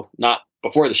while ago, not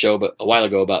before the show, but a while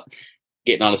ago about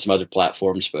getting onto some other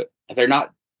platforms, but they're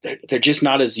not. They're just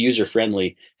not as user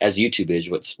friendly as YouTube is,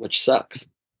 which sucks.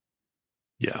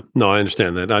 Yeah, no, I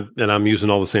understand that, and I'm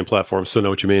using all the same platforms, so I know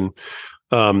what you mean.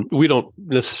 We don't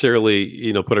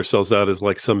necessarily, put ourselves out as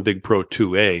like some big Pro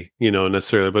 2A,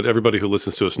 necessarily, but everybody who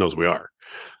listens to us knows we are,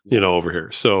 over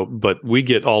here. So, but we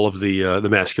get all of the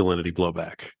masculinity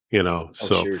blowback,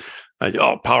 so. Sure.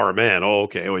 Power man. Oh,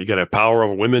 okay. Well, you got to have power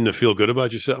over women to feel good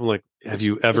about yourself. I'm like, have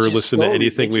you ever listened to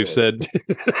anything we've said?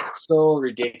 So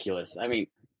ridiculous. I mean,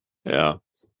 yeah,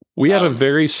 we have a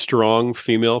very strong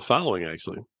female following,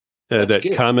 actually, that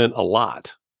good. Comment a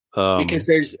lot. Because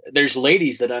there's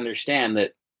ladies that understand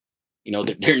that,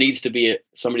 that there needs to be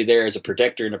somebody there as a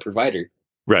protector and a provider.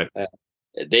 Right.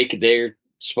 They're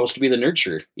supposed to be the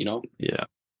nurturer, Yeah.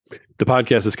 The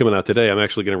podcast is coming out today. I'm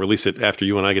actually going to release it after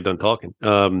you and I get done talking.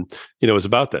 It's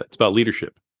about that. It's about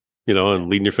leadership, and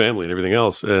leading your family and everything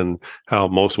else, and how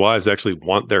most wives actually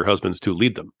want their husbands to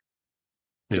lead them.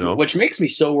 Which makes me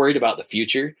so worried about the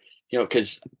future,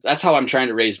 because that's how I'm trying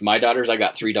to raise my daughters. I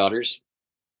got 3 daughters.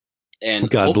 And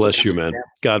God bless you, man.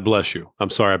 God bless you.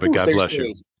 I'm sorry, but God bless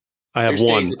you. I have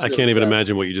one. I can't even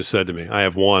imagine what you just said to me. I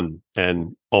have one,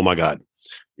 and oh my God.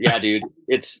 Yeah, dude,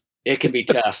 it can be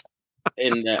tough.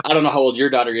 And I don't know how old your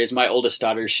daughter is. My oldest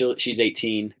daughter, she's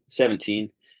 18,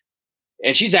 17.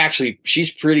 And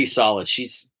she's pretty solid.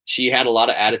 She had a lot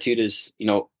of attitude as,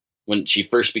 when she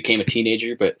first became a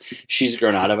teenager, but she's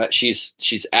grown out of it.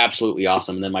 She's absolutely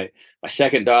awesome. And then my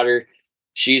second daughter,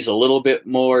 she's a little bit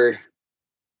more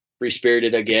free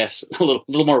spirited, I guess, a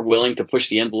little more willing to push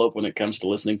the envelope when it comes to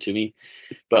listening to me.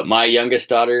 But my youngest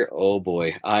daughter, oh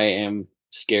boy, I am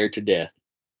scared to death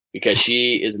because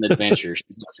she is an adventurer.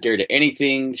 She's not scared of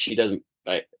anything. She doesn't.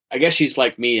 I guess she's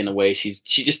like me in a way. She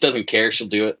just doesn't care. She'll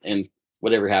do it, and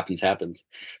whatever happens, happens.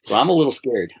 So I'm a little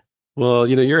scared. Well,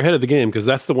 you're ahead of the game because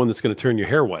that's the one that's going to turn your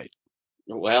hair white.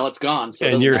 Well, it's gone, so it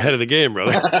And doesn't you're ahead matter. of the game,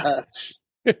 brother.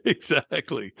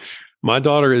 Exactly. My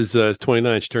daughter is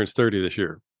 29. She turns 30 this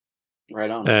year. Right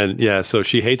on. And yeah, so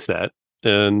she hates that.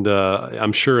 And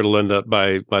I'm sure it'll end up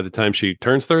by the time she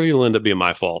turns 30, it'll end up being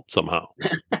my fault somehow,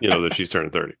 that she's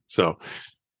turning 30. So,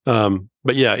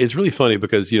 but yeah, it's really funny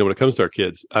because, when it comes to our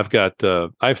kids, I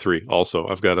have three also.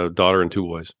 I've got a daughter and two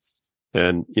boys.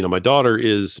 And, my daughter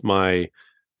is my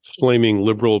flaming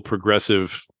liberal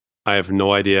progressive. I have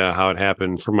no idea how it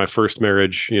happened from my first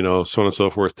marriage, so on and so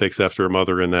forth, takes after her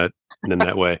mother in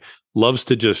that way, loves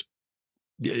to just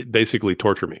basically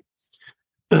torture me.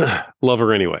 Love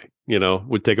her anyway,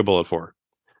 would take a bullet for her.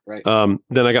 Right.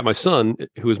 Then I got my son,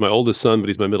 who is my oldest son, but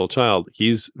he's my middle child.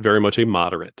 He's very much a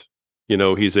moderate.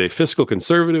 He's a fiscal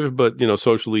conservative, but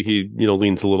socially he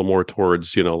leans a little more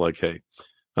towards like, hey,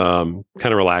 kind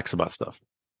of relax about stuff.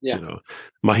 Yeah.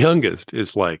 My youngest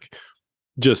is like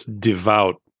just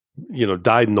devout,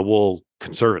 dyed in the wool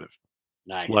conservative.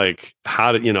 Nice. Like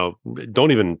how to,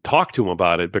 don't even talk to him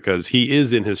about it because he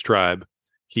is in his tribe.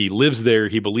 He lives there.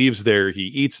 He believes there. He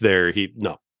eats there. He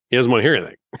doesn't want to hear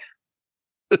anything.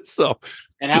 So,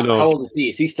 and how old is he?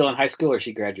 Is he still in high school or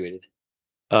she graduated?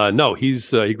 No, he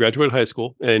graduated high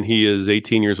school and he is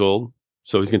 18 years old.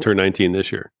 So he's going to turn 19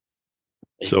 this year.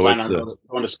 Is so he planning on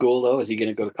going to school though? Is he going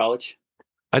to go to college?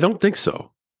 I don't think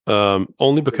so.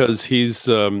 Only because he's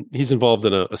involved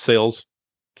in a sales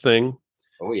thing.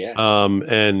 Oh yeah.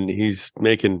 And he's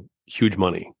making huge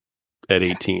money at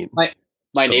 18.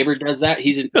 My neighbor does that.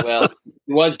 He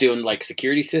was doing like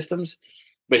security systems,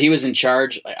 but he was in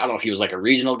charge. I don't know if he was like a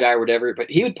regional guy or whatever, but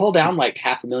he would pull down like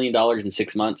 $500,000 in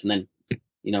 6 months and then,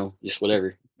 just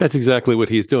whatever. That's exactly what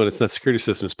he's doing. It's not security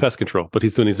systems, pest control, but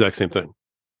he's doing the exact same thing.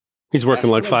 He's working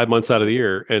like 5 months out of the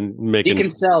year and making. He can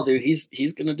sell, dude.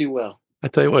 He's going to do well. I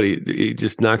tell you what, he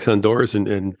just knocks on doors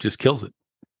and just kills it.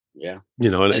 Yeah.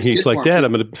 And he's like, Dad,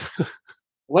 I'm going to.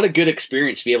 What a good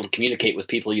experience to be able to communicate with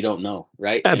people you don't know,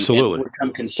 right? Absolutely. And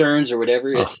overcome concerns or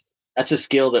whatever. That's a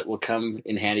skill that will come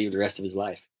in handy with the rest of his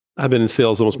life. I've been in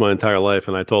sales almost my entire life,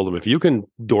 and I told him if you can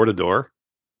door to door,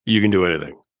 you can do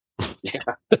anything. Yeah.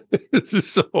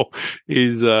 So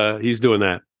he's doing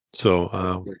that.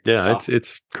 So yeah,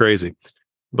 it's crazy.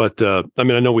 But I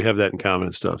know we have that in common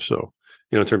and stuff. So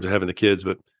in terms of having the kids,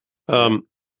 but how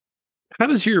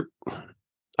does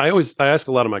I ask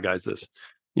a lot of my guys this.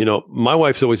 My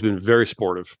wife's always been very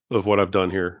supportive of what I've done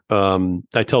here.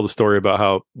 I tell the story about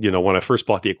how, when I first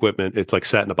bought the equipment, it's like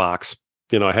sat in a box.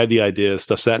 I had the idea,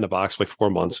 stuff sat in a box for like 4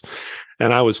 months.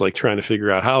 And I was like trying to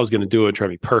figure out how I was going to do it, try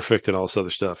to be perfect and all this other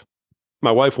stuff.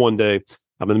 My wife, one day,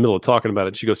 I'm in the middle of talking about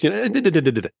it. She goes,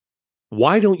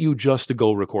 why don't you just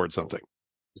go record something?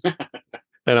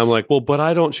 And I'm like, well, but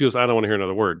I don't. She goes, I don't want to hear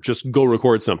another word. Just go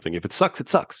record something. If it sucks, it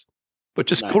sucks. But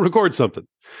just go record something.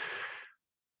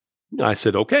 I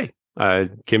said, okay. I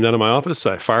came down to my office.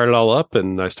 I fired it all up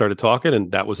and I started talking.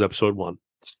 And that was episode 1.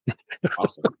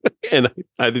 Awesome. And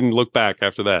I didn't look back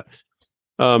after that.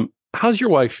 How's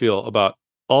your wife feel about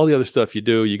all the other stuff you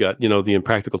do? You got, the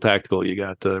Impractical Tactical. You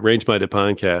got the Range Minded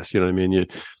Podcast. You know what I mean?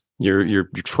 You're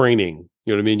training.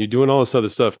 You know what I mean? You're doing all this other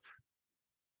stuff.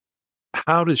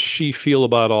 How does she feel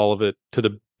about all of it to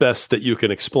the best that you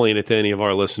can explain it to any of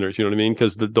our listeners? You know what I mean?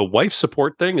 Because the wife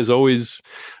support thing is always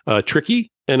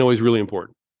tricky and always really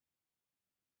important.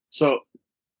 So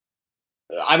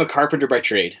I'm a carpenter by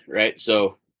trade, right?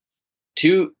 So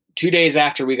two days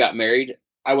after we got married,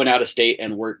 I went out of state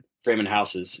and worked framing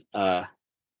houses.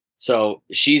 So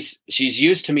she's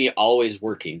used to me always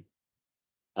working.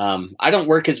 I don't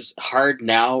work as hard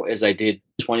now as I did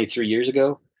 23 years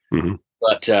ago,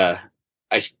 but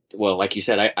like you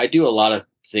said, I do a lot of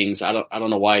things. I don't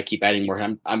know why I keep adding more.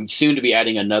 I'm soon to be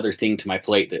adding another thing to my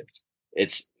plate that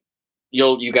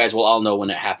you guys will all know when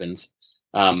it happens.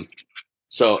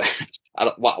 So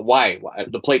why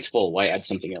the plate's full? Why add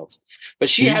something else?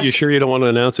 But you sure you don't want to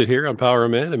announce it here on Power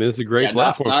Man? This is a great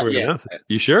platform for you to announce it.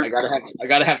 You sure? I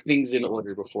gotta have things in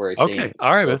order before I say. Okay. Anything.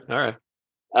 All right, man. All right.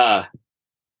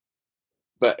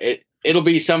 But it'll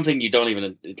be something you don't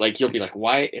even like. You'll be like,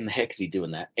 why in the heck is he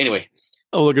doing that? Anyway.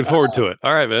 I'm looking forward to it.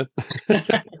 All right, man.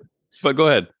 But go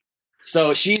ahead.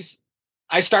 So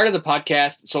I started the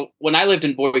podcast. So when I lived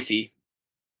in Boise,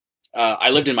 I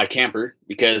lived in my camper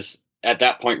because at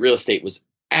that point real estate was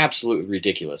absolutely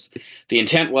ridiculous. The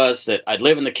intent was that I'd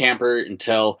live in the camper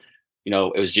until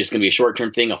it was just going to be a short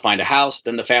term thing. I'll find a house,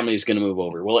 then the family was going to move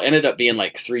over. Well, it ended up being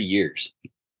like 3 years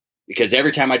because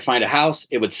every time I'd find a house,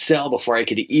 it would sell before I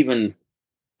could even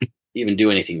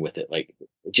do anything with it. Like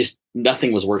just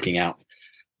nothing was working out.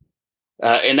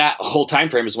 And that whole time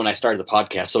frame is when I started the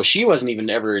podcast. So she wasn't even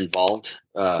ever involved,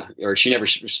 or she never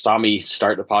saw me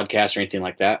start the podcast or anything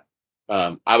like that.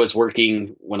 I was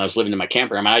working when I was living in my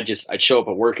camper. I mean, I'd show up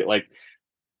at work at like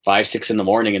 5, 6 in the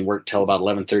morning and work till about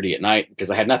 11:30 at night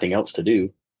because I had nothing else to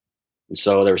do. And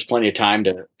so there was plenty of time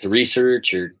to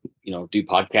research or, do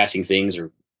podcasting things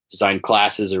or design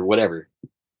classes or whatever.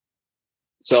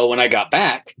 So when I got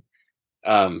back,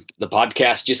 the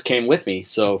podcast just came with me.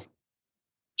 So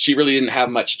she really didn't have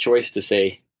much choice to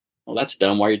say, well, that's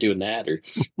dumb. Why are you doing that? Or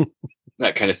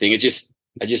that kind of thing. I just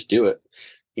do it.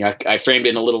 I framed it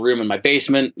in a little room in my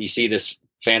basement. You see this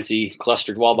fancy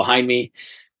clustered wall behind me.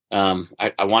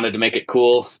 I wanted to make it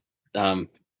cool. I'm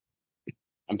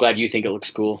glad you think it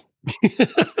looks cool.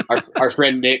 Our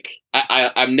friend Nick,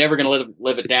 I'm never going to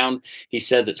live it down. He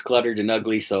says it's cluttered and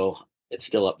ugly, so it's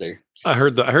still up there. I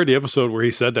heard the episode where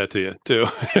he said that to you too.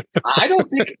 I don't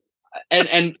think,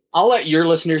 and I'll let your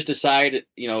listeners decide,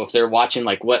 if they're watching,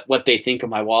 like what they think of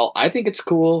my wall. I think it's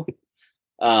cool.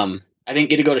 I didn't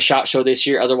get to go to SHOT Show this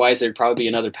year. Otherwise, there'd probably be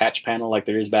another patch panel like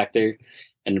there is back there,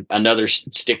 and another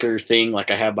sticker thing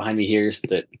like I have behind me here.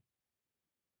 That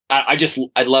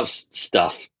I love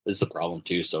stuff is the problem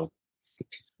too. So,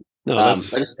 no,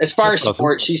 but as far as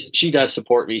support, awesome. she does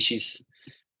support me. She's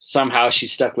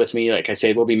stuck with me. Like I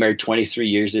said, we'll be married 23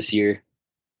 years this year,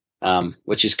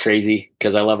 which is crazy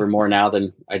because I love her more now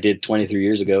than I did 23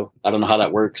 years ago. I don't know how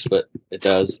that works, but it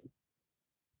does.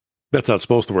 That's how it's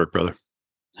supposed to work, brother.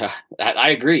 I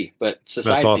agree, but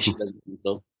society, that's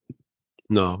awesome.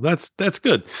 No, that's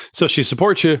good. So she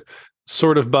supports you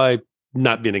sort of by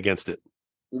not being against it.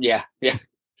 Yeah.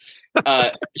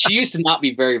 She used to not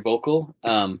be very vocal,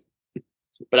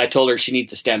 but I told her she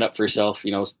needs to stand up for herself.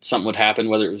 Something would happen,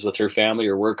 whether it was with her family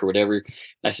or work or whatever. And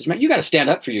I said, man, you got to stand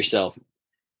up for yourself.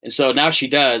 And so now she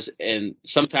does. And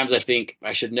sometimes I think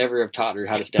I should never have taught her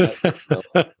how to stand up for herself.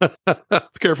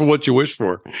 Be careful what you wish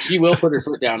for. She will put her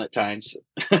foot down at times.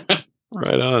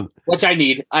 Right on. Which I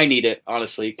need it,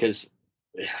 honestly, because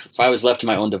if I was left to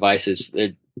my own devices,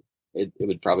 it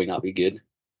would probably not be good.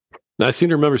 Now, I seem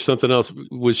to remember something else.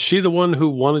 Was she the one who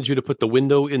wanted you to put the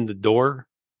window in the door?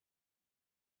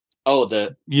 Oh,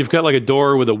 you've got like a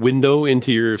door with a window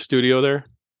into your studio there?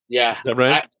 Yeah. Is that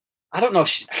right? I don't know. I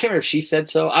can't remember if she said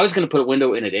so. I was going to put a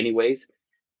window in it anyways.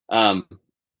 But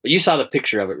you saw the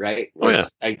picture of it, right? Oh, yeah.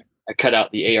 I cut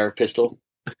out the AR pistol.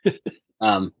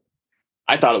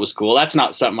 I thought it was cool. That's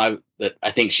not something that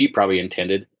I think she probably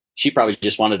intended. She probably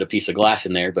just wanted a piece of glass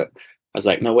in there, but I was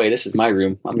like, no way, this is my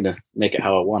room. I'm going to make it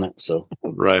how I want it. So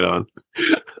right on.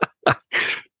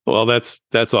 Well, that's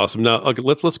awesome. Now, okay,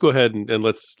 let's go ahead and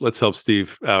let's help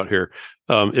Steve out here.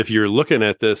 If you're looking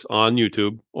at this on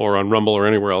YouTube or on Rumble or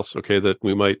anywhere else, okay, that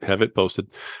we might have it posted,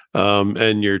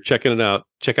 and you're checking it out,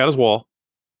 check out his wall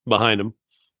behind him,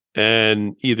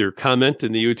 and either comment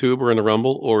in the YouTube or in the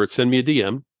Rumble or send me a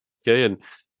DM. Okay, and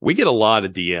we get a lot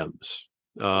of DMs.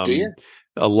 do you?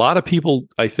 A lot of people,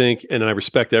 I think, and I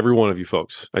respect every one of you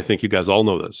folks. I think you guys all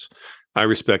know this. I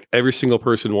respect every single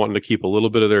person wanting to keep a little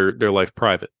bit of their life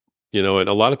private, and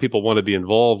a lot of people want to be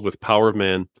involved with Power of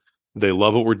Man. They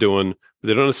love what we're doing.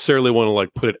 They don't necessarily want to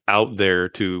like put it out there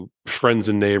to friends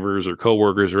and neighbors or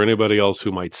coworkers or anybody else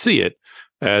who might see it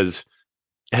as,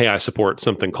 hey, I support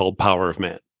something called Power of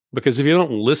Man. Because if you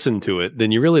don't listen to it,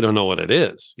 then you really don't know what it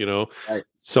is, Right.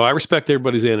 So I respect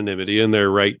everybody's anonymity and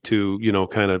their right to,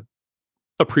 kind of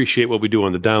appreciate what we do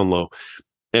on the down low.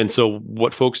 And so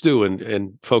what folks do,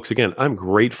 and folks, again, I'm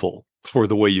grateful for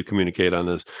the way you communicate on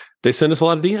this. They send us a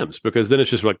lot of DMs because then it's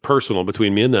just like personal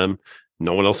between me and them.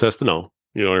 No one else has to know,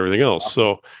 everything else.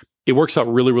 So it works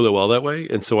out really, really well that way.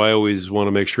 And so I always want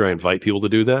to make sure I invite people to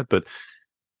do that. But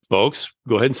folks,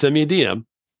 go ahead and send me a DM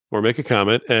or make a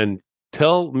comment and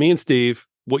tell me and Steve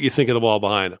what you think of the wall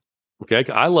behind him. Okay.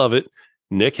 I love it.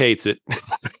 Nick hates it.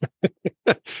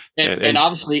 and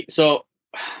obviously, so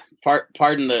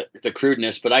pardon the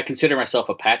crudeness, but I consider myself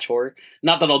a patch whore.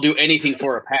 Not that I'll do anything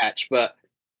for a patch, but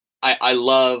I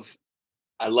love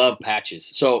patches.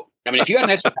 So, I mean, if you got an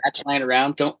extra patch lying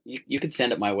around, you can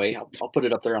send it my way. I'll put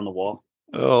it up there on the wall.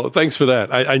 Oh, thanks for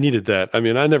that. I needed that. I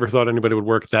mean, I never thought anybody would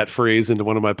work that phrase into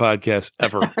one of my podcasts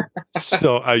ever.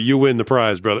 So you win the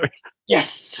prize, brother.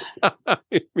 Yes.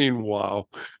 I mean, wow.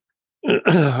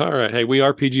 All right. Hey, we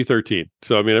are PG-13.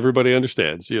 So, I mean, everybody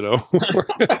understands,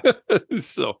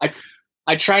 So, I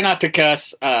I try not to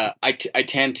cuss. I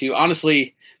tend to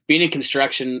honestly being in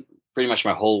construction pretty much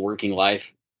my whole working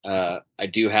life. I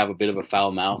do have a bit of a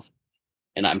foul mouth,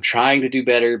 and I'm trying to do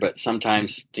better, but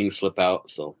sometimes things slip out.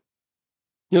 So,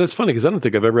 it's funny because I don't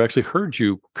think I've ever actually heard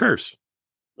you curse.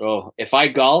 oh, if I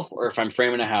golf or if I'm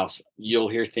framing a house, you'll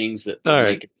hear things that All will right.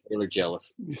 make a sailor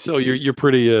jealous. So you're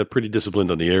pretty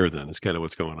disciplined on the air then. Is kind of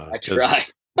what's going on. I Because try.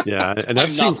 yeah, and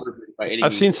I'm not perfect by any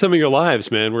I've seen means. some of your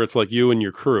lives, man, where it's like you and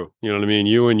your crew. You know what I mean?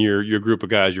 You and your group of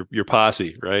guys, your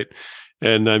posse, right?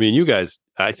 And I mean, you guys.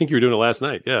 I think you were doing it last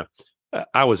night. Yeah,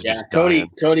 I was Yeah, just dying.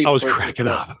 Cody I was flirt with cracking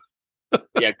the up.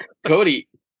 yeah, Cody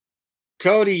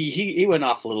he went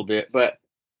off a little bit, but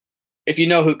if you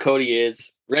know who Cody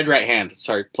is, Red Right Hand,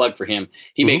 sorry, plug for him.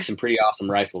 He Hmm. makes some pretty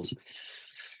awesome rifles.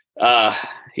 Uh,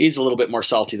 he's a little bit more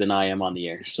salty than I am on the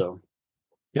air, so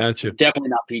Gotcha. definitely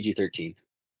not PG-13.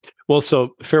 Well,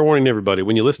 so fair warning to everybody: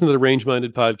 when you listen to the Range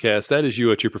Minded podcast, that is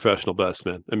you at your professional best,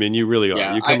 man. I mean, you really are.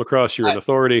 Yeah, You come across, you're I an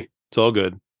authority. It's all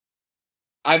good.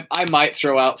 I might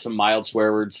throw out some mild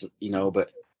swear words, but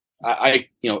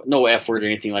no F word or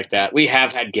anything like that. We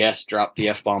have had guests drop the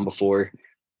F bomb before.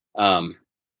 Um,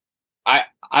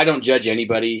 I don't judge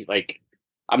anybody. Like,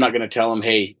 I'm not going to tell them,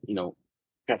 hey,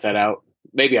 cut that out.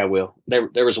 Maybe I will. There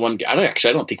was one. I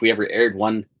don't think we ever aired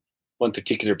one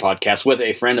particular podcast with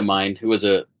a friend of mine who was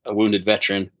a wounded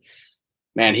veteran.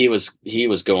 Man, he was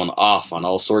going off on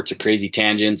all sorts of crazy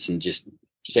tangents and just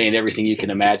saying everything you can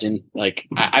imagine. Like,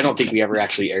 I don't think we ever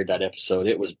actually aired that episode.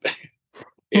 It was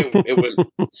it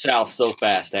went south so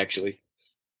fast, actually.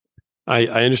 I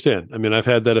understand. I mean, I've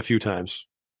had that a few times,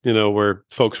 where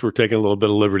folks were taking a little bit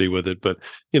of liberty with it. But,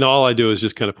 all I do is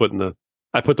just kind of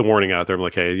I put the warning out there. I'm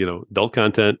like, hey, adult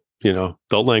content,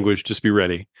 adult language, just be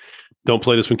ready. Don't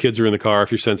play this when kids are in the car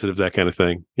if you're sensitive, that kind of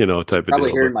thing, type of Probably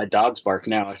deal. hearing But my dogs bark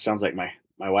now. It sounds like my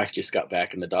wife just got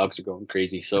back and the dogs are going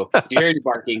crazy. So if you hear any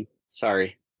barking,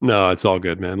 sorry. no, it's all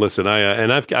good, man. Listen,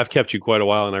 and I've kept you quite a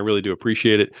while, and I really do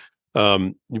appreciate it.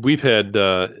 We've had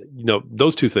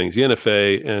those two things, the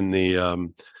NFA and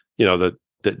you know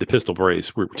the pistol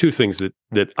brace, were two things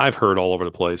that I've heard all over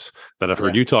the place that I've Yeah,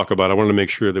 heard you talk about. I wanted to make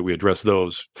sure that we address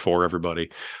those for everybody.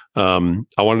 I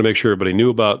wanted to make sure everybody knew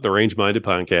about the Range Minded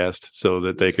podcast so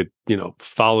that they could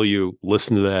follow you,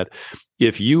 listen to that.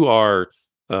 If you are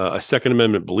a Second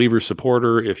Amendment believer,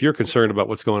 supporter, if you're concerned about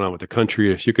what's going on with the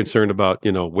country, if you're concerned about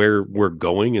where we're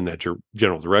going in that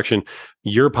general direction,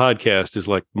 your podcast is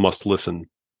like must listen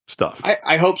stuff.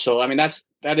 I hope so. I mean,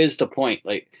 that is the point.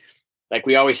 Like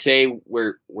we always say,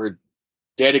 we're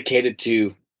dedicated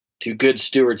to good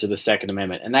stewards of the Second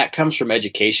Amendment, and that comes from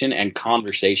education and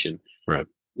conversation. Right.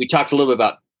 We talked a little bit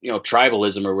about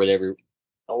tribalism or whatever.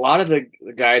 A lot of the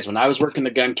guys when I was working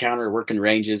the gun counter, working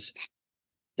ranges,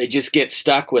 they just get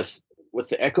stuck with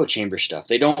the echo chamber stuff.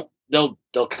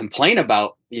 They'll complain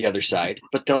about the other side,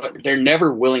 but they're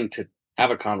never willing to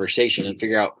have a conversation and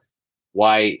figure out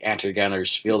why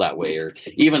anti-gunners feel that way, or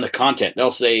even the content. They'll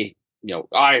say,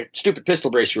 I stupid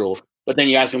pistol brace rule, but then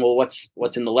you ask them, well, what's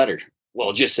in the letter? Well,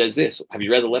 it just says this. Have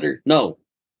you read the letter? No.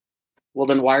 Well,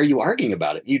 then why are you arguing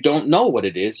about it? You don't know what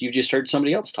it is. You just heard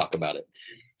somebody else talk about it.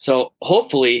 So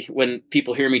hopefully when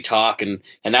people hear me talk, and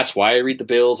that's why I read the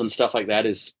bills and stuff like that,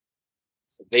 is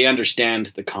they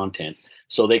understand the content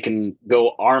so they can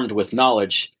go armed with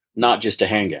knowledge, not just a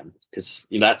handgun, because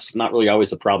that's not really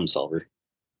always the problem solver.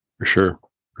 For sure.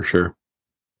 For sure.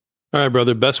 All right,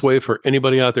 brother. Best way for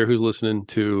anybody out there who's listening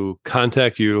to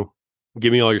contact you,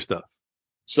 give me all your stuff.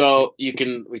 So we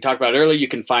talked about it earlier, you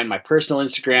can find my personal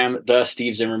Instagram, the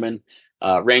Steve Zimmerman,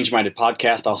 Range Minded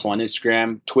Podcast, also on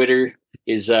Instagram. Twitter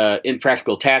is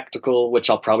Impractical Tactical, which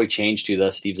I'll probably change to the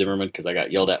Steve Zimmerman because I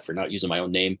got yelled at for not using my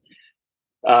own name.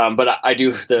 But I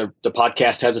do the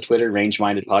podcast has a Twitter, Range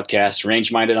Minded Podcast, Range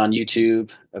Minded on YouTube.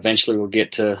 Eventually we'll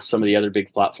get to some of the other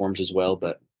big platforms as well,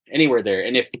 but anywhere there.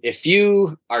 And if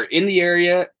you are in the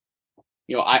area,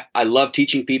 I love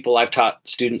teaching people. I've taught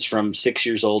students from 6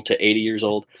 years old to 80 years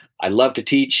old. I love to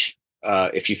teach.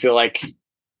 If you feel like,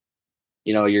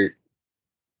 you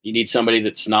need somebody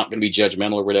that's not going to be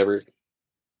judgmental or whatever,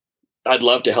 I'd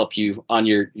love to help you on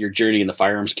your journey in the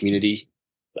firearms community.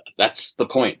 That's the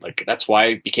point. Like, that's why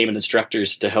I became an instructor,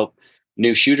 is to help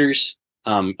new shooters,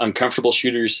 uncomfortable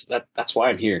shooters. That's why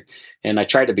I'm here. And I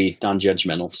try to be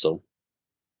non-judgmental. So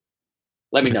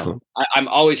let me know. Excellent. I'm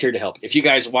always here to help. If you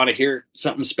guys want to hear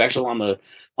something special on the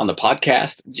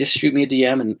podcast, just shoot me a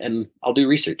DM and I'll do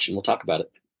research and we'll talk about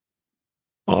it.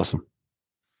 Awesome.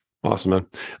 Awesome, man.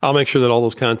 I'll make sure that all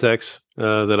those contacts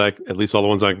at least all the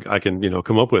ones I can,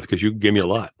 come up with, because you gave me a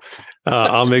lot.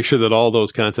 I'll make sure that all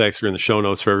those contacts are in the show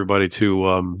notes for everybody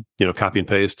to, copy and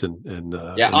paste Yeah, and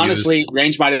use. honestly,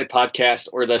 Range Minded Podcast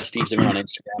or the Steve Zimmerman on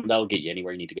Instagram, that'll get you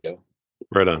anywhere you need to go.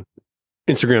 Right on.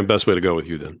 Instagram, best way to go with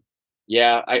you then.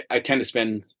 Yeah, I tend to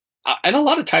spend and a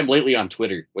lot of time lately on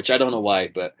Twitter, which I don't know why,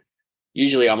 but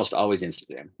usually almost always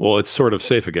Instagram. Well, it's sort of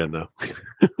safe again though.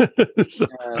 So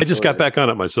I just got back on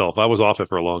it myself. I was off it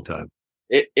for a long time.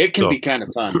 It can So, be kind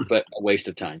of fun, but a waste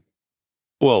of time.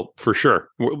 well, for sure.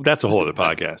 That's a whole other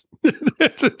podcast.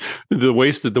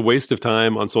 The waste of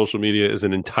time on social media is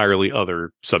an entirely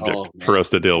other subject for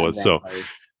us to deal with. So,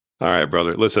 all right,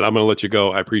 brother. Listen, I'm going to let you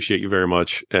go. I appreciate you very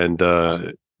much. And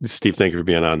Awesome. Steve, thank you for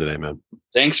being on today, man.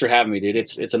 Thanks for having me, dude.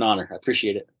 It's an honor. I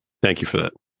appreciate it. Thank you for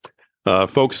that.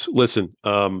 Folks, listen,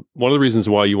 one of the reasons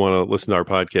why you want to listen to our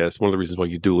podcast, one of the reasons why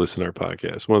you do listen to our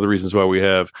podcast, one of the reasons why we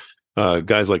have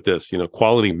guys like this,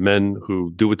 quality men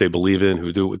who do what they believe in,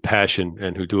 who do it with passion,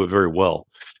 and who do it very well,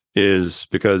 is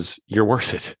because you're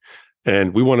worth it.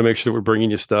 And we want to make sure that we're bringing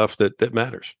you stuff that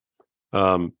matters.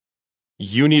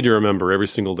 You need to remember every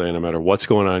single day, no matter what's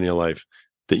going on in your life,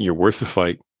 that you're worth the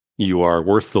fight, you are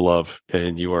worth the love,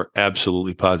 and you are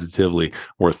absolutely positively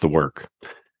worth the work.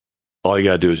 All you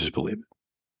got to do is just believe it.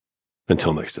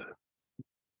 Until next time.